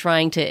Tomatoes is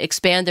trying to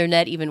expand their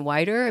net even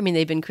wider. I mean,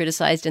 they've been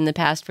criticized in the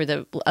past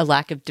for a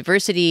lack of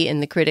diversity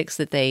in the critics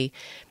that they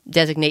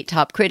designate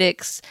top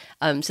critics.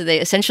 So they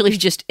essentially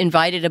just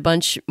invited a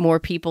bunch more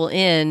people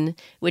in,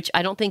 which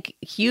I don't think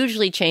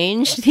hugely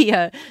changed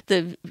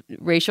the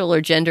racial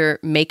or gender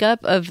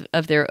makeup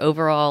of their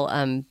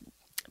overall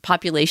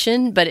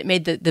population, but it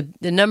made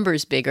the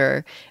numbers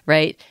bigger,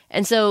 right?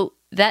 And so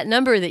that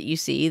number that you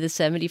see, the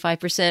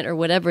 75% or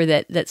whatever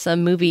that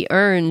some movie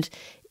earned,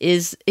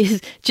 is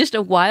just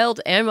a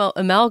wild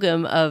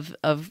amalgam of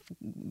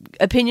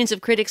opinions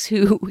of critics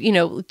who,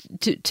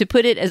 to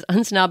put it as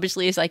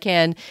unsnobbishly as I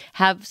can,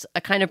 have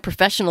a kind of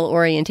professional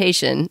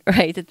orientation,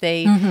 right? That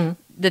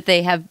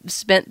they have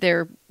spent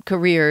their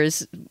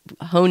careers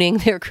honing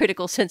their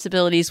critical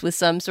sensibilities with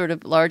some sort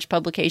of large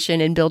publication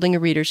and building a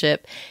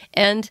readership,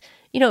 and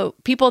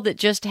people that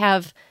just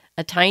have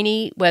a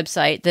tiny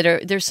website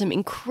there's some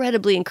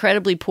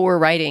incredibly poor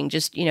writing,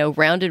 just,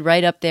 rounded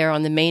right up there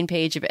on the main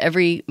page of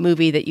every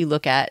movie that you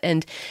look at.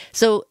 And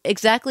so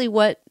exactly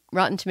what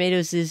Rotten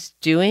Tomatoes is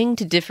doing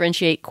to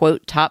differentiate,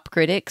 quote, top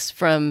critics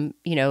from,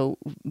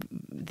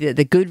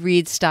 the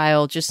Goodreads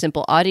style, just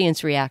simple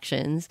audience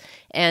reactions.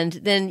 And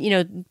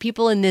then,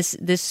 people in this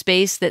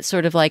space that's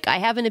sort of like, I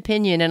have an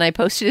opinion and I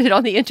posted it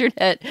on the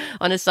internet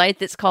on a site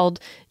that's called,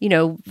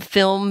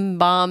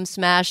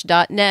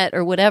 filmbombsmash.net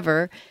or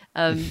whatever.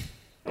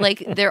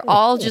 Like they're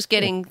all just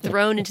getting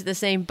thrown into the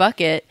same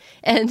bucket.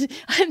 And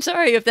I'm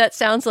sorry if that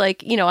sounds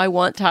like, I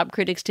want top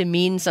critics to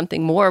mean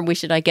something more. We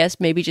should, I guess,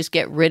 maybe just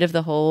get rid of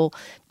the whole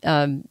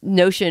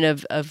notion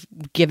of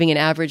giving an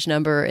average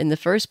number in the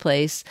first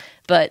place.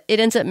 But it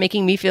ends up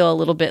making me feel a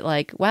little bit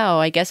like, wow,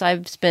 I guess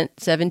I've spent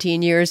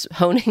 17 years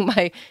honing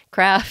my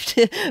craft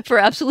for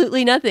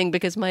absolutely nothing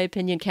because my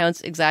opinion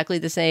counts exactly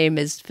the same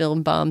as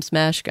Film Bomb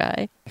Smash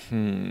Guy.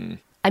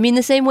 I mean,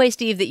 the same way,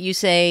 Steve, that you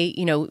say,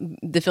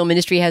 the film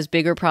industry has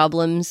bigger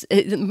problems.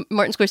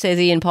 Martin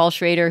Scorsese and Paul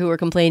Schrader, who are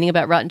complaining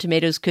about Rotten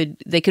Tomatoes, could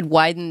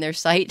widen their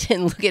sight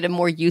and look at a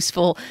more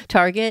useful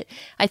target.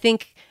 I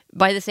think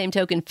by the same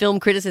token,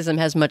 film criticism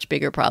has much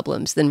bigger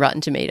problems than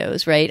Rotten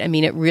Tomatoes, right? I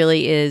mean, it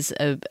really is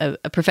a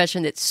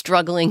profession that's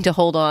struggling to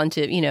hold on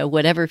to,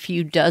 whatever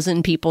few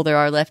dozen people there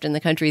are left in the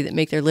country that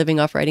make their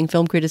living off writing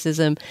film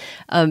criticism.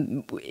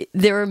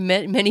 There are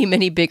many,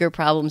 many bigger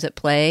problems at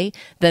play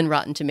than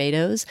Rotten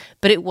Tomatoes.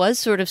 But it was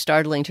sort of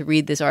startling to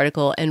read this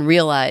article and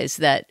realize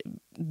that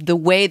the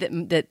way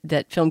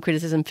that film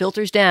criticism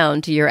filters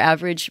down to your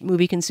average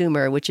movie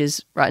consumer, which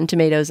is Rotten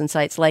Tomatoes and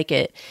sites like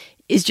it,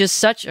 is just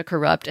such a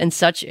corrupt and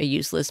such a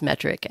useless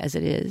metric as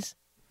it is.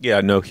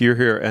 Yeah, no,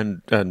 here.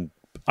 And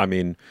I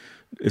mean,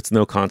 it's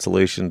no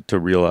consolation to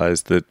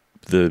realize that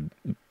the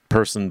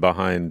person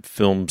behind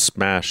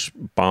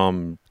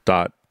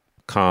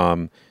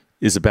filmsmashbomb.com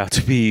is about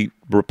to be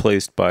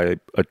replaced by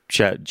a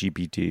chat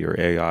GPT or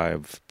AI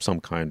of some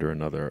kind or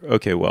another.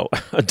 Okay, well,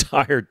 a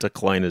dire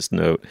declinist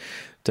note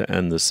to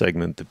end the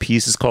segment. The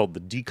piece is called The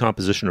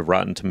Decomposition of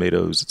Rotten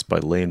Tomatoes. It's by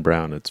Lane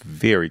Brown. It's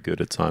very good.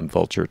 It's on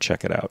Vulture.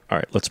 Check it out. All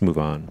right, let's move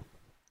on.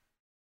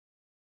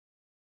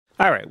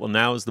 All right, well,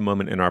 now is the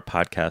moment in our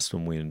podcast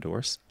when we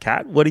endorse.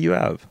 Kat, what do you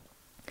have?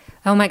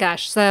 Oh my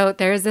gosh. So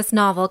there's this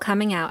novel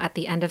coming out at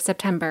the end of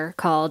September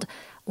called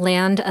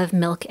Land of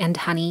Milk and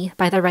Honey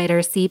by the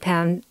writer C.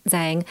 Pan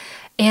Zhang,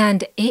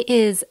 and it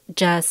is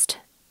just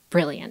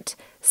brilliant.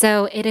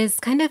 So it is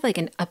kind of like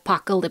an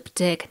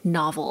apocalyptic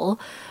novel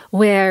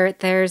where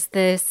there's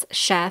this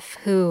chef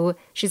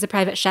she's a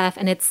private chef,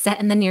 and it's set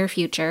in the near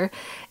future,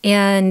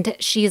 and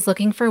she's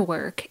looking for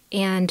work,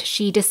 and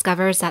she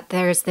discovers that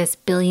there's this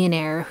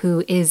billionaire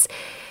who is,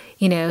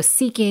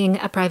 seeking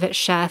a private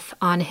chef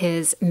on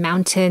his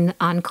mountain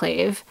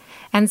enclave.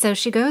 And so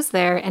she goes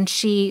there and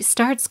she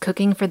starts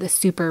cooking for the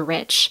super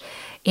rich.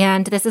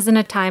 And this is in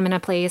a time and a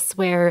place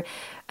where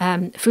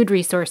food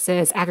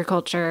resources,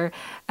 agriculture,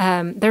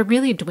 they're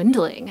really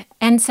dwindling.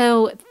 And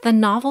so the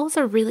novel's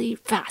a really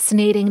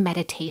fascinating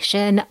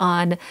meditation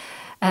on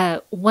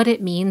what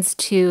it means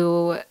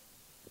to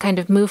kind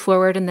of move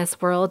forward in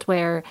this world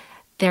where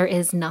there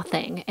is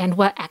nothing, and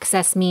what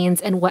excess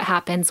means and what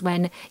happens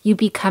when you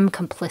become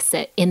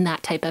complicit in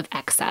that type of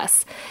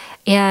excess.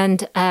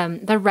 And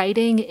the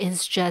writing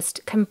is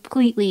just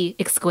completely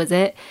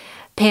exquisite.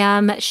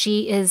 Pam,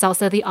 she is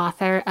also the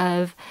author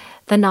of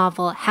the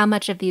novel How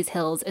Much of These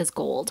Hills is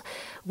Gold,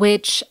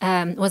 which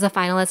was a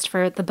finalist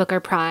for the Booker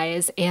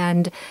Prize,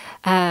 and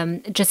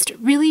just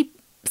really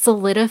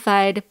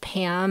solidified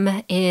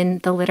Pam in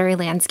the literary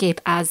landscape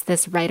as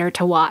this writer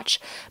to watch.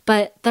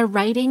 But the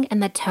writing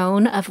and the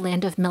tone of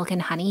Land of Milk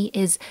and Honey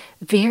is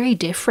very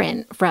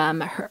different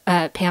from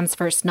Pam's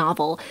first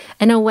novel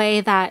in a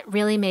way that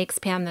really makes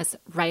Pam this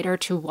writer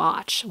to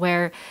watch,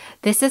 where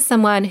this is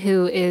someone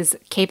who is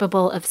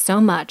capable of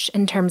so much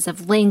in terms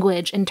of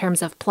language, in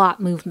terms of plot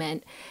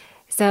movement.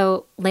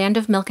 So Land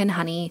of Milk and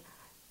Honey,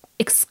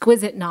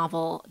 exquisite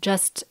novel,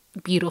 just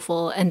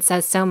beautiful, and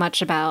says so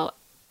much about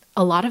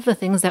a lot of the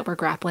things that we're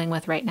grappling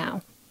with right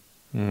now.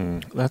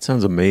 That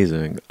sounds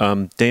amazing.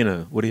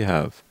 Dana, what do you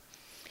have?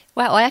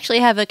 Wow, I actually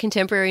have a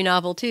contemporary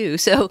novel too.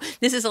 So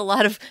this is a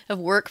lot of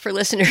work for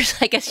listeners.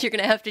 I guess you're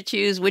going to have to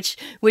choose which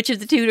of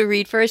the two to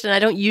read first. And I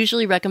don't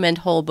usually recommend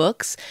whole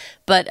books,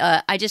 but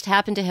I just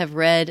happen to have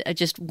read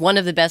just one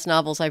of the best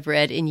novels I've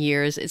read in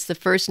years. It's the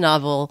first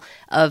novel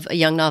of a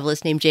young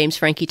novelist named James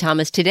Frankie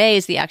Thomas. Today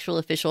is the actual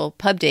official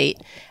pub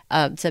date,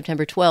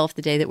 September 12th,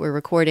 the day that we're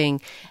recording.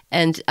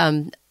 And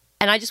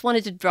I just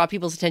wanted to draw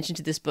people's attention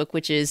to this book,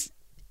 which is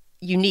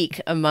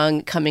unique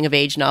among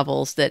coming-of-age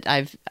novels that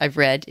I've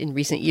read in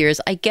recent years.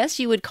 I guess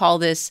you would call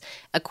this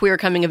a queer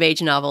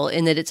coming-of-age novel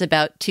in that it's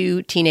about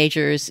two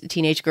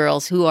teenage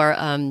girls who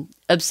are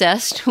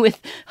obsessed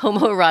with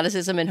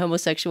homoeroticism and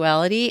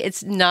homosexuality.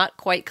 It's not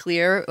quite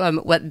clear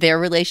what their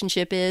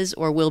relationship is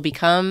or will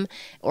become,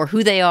 or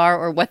who they are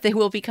or what they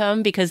will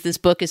become, because this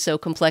book is so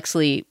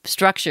complexly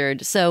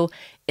structured. So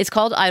it's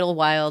called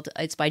Idlewild.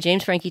 It's by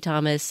James Frankie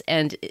Thomas,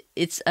 and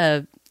it's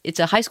a it's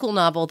a high school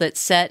novel that's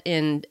set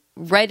in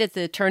right at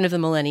the turn of the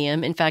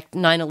millennium. In fact,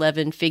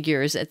 9/11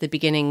 figures at the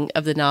beginning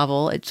of the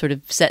novel. It sort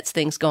of sets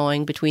things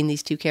going between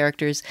these two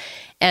characters.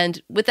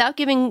 And without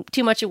giving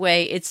too much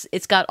away,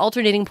 it's got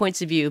alternating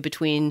points of view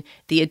between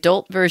the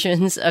adult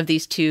versions of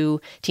these two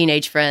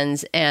teenage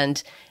friends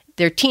and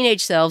their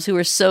teenage selves, who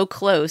are so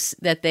close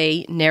that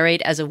they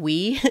narrate as a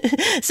we.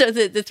 So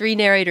the three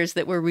narrators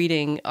that we're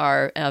reading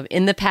are,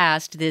 in the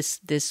past,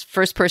 this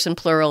first-person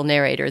plural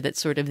narrator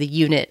that's sort of the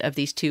unit of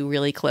these two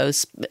really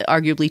close,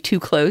 arguably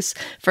too close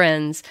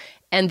friends.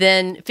 And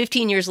then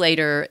 15 years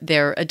later,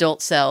 their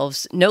adult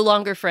selves, no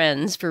longer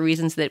friends for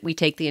reasons that we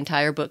take the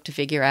entire book to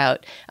figure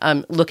out,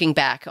 looking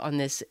back on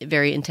this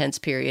very intense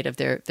period of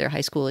their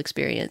high school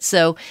experience.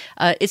 So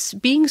it's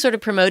being sort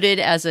of promoted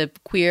as a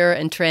queer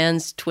and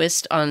trans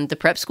twist on the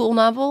prep school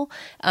novel.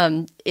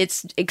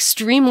 It's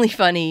extremely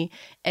funny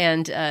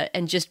and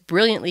just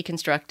brilliantly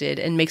constructed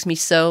and makes me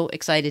so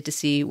excited to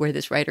see where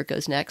this writer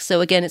goes next.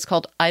 So again, it's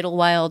called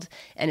Idlewild,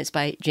 and it's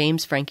by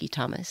James Frankie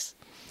Thomas.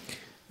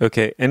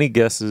 Okay, any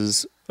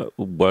guesses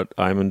what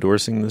I'm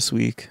endorsing this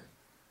week?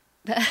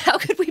 How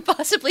could we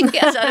possibly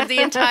guess out of the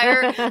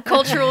entire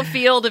cultural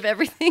field of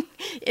everything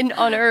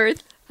on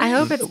Earth? I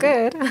hope it's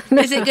good.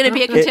 Is it going to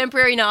be a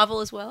contemporary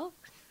novel as well?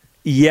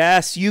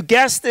 Yes, you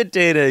guessed it,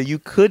 Dana. You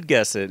could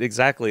guess it.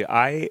 Exactly.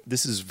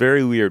 This is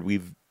very weird.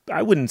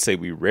 I wouldn't say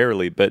we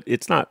rarely, but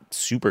it's not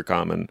super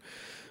common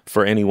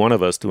for any one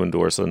of us to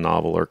endorse a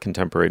novel or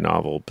contemporary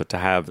novel, but to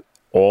have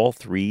all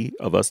three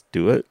of us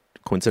do it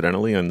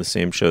coincidentally on the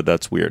same show,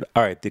 that's weird.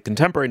 All right, the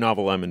contemporary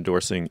novel I'm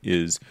endorsing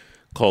is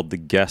called The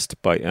Guest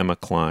by Emma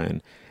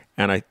Cline.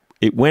 And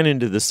it went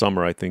into the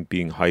summer, I think,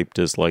 being hyped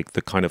as like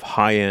the kind of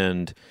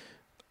high-end,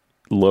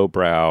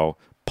 lowbrow,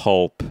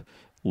 pulp,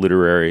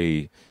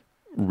 literary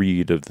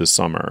read of the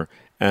summer.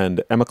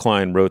 And Emma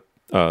Cline wrote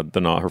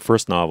her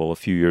first novel a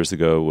few years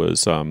ago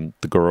was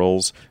The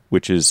Girls,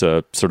 which is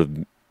a sort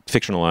of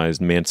fictionalized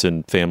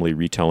Manson family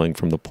retelling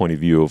from the point of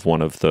view of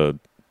one of the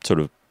sort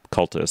of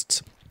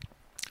cultists.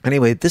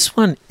 Anyway, this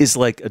one is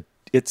like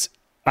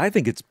I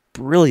think it's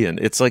brilliant.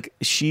 It's like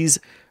she's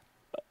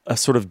a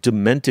sort of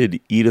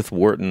demented Edith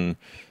Wharton,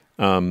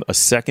 a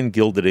second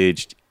Gilded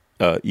Age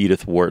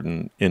Edith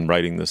Wharton in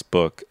writing this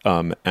book.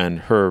 And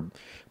her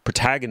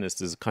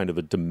protagonist is kind of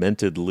a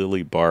demented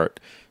Lily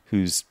Bart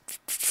who's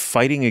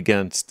fighting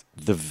against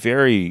the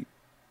very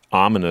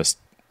ominous,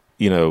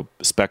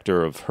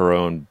 specter of her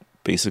own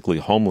basically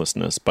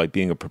homelessness by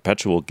being a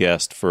perpetual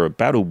guest for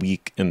about a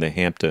week in the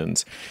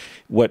Hamptons.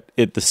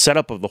 The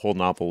setup of the whole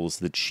novel is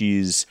that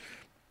she's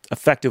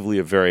effectively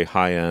a very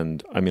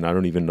high-end, I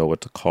don't even know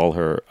what to call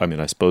her.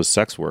 I suppose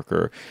sex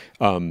worker,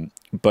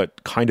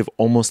 but kind of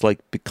almost like,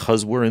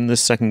 because we're in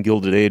this second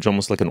Gilded Age,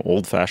 almost like an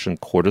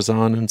old-fashioned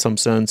courtesan in some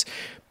sense.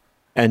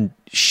 And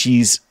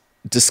she's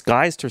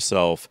disguised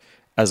herself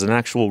as an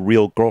actual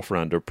real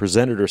girlfriend, or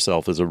presented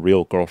herself as a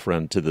real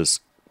girlfriend to this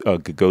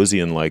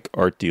Gagosian-like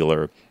art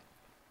dealer.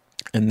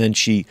 And then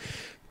she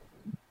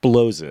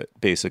blows it,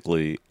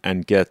 basically,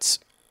 and gets...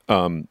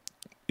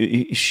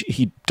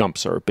 he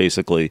dumps her,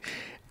 basically.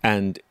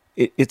 And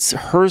it's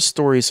her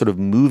story sort of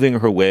moving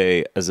her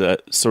way as a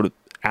sort of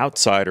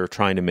outsider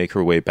trying to make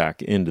her way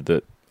back into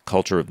the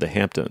culture of the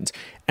Hamptons.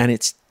 And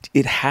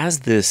it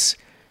has this...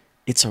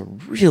 It's a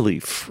really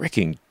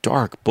freaking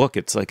dark book.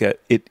 It's like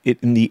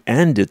in the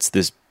end, it's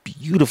this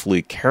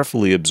beautifully,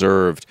 carefully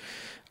observed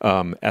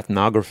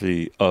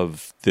ethnography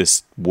of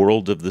this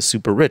world of the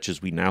super rich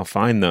as we now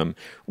find them,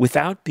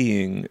 without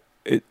being...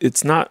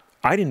 It's not...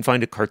 I didn't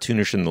find it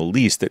cartoonish in the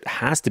least. It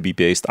has to be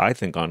based, I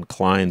think, on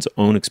Kline's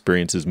own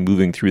experiences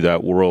moving through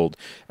that world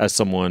as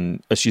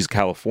she's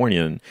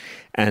Californian,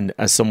 and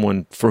as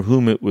someone for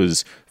whom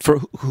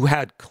who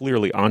had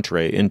clearly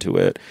entree into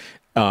it,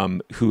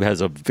 who has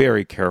a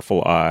very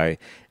careful eye,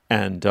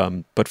 and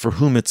but for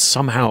whom it's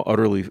somehow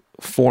utterly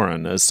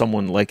foreign, as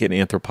someone like an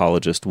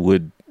anthropologist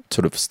would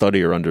sort of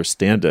study or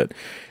understand it.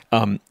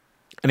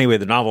 Anyway,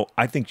 the novel,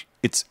 I think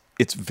it's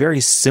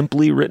very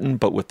simply written,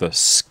 but with a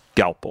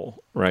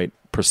scalpel, right?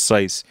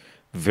 Precise,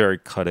 very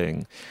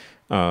cutting.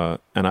 And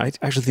I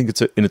actually think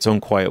it's in its own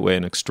quiet way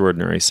an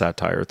extraordinary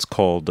satire. It's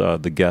called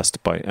The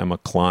Guest by Emma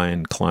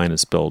Cline. Cline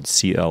is spelled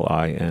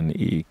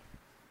Cline.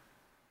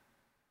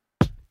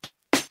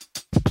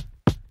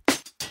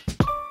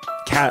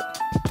 Kat,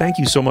 thank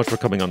you so much for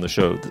coming on the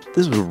show.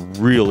 This was a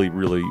really,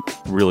 really,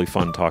 really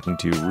fun talking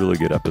to you. Really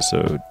good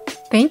episode.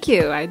 Thank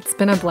you. It's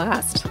been a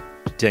blast.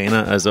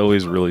 Dana, as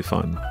always, really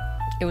fun.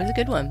 It was a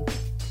good one.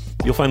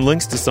 You'll find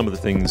links to some of the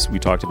things we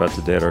talked about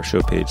today at our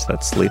show page.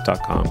 That's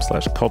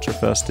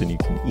slate.com/culturefest, and you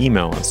can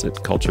email us at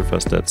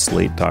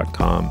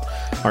culturefest@slate.com.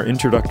 Our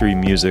introductory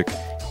music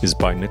is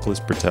by Nicholas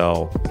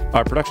Bertel.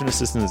 Our production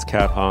assistant is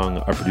Kat Hong.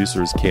 Our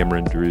producer is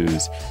Cameron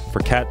Drews.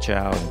 For Kat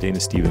Chow and Dana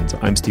Stevens,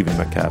 I'm Stephen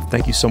Metcalf.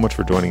 Thank you so much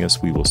for joining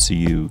us. We will see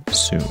you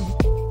soon.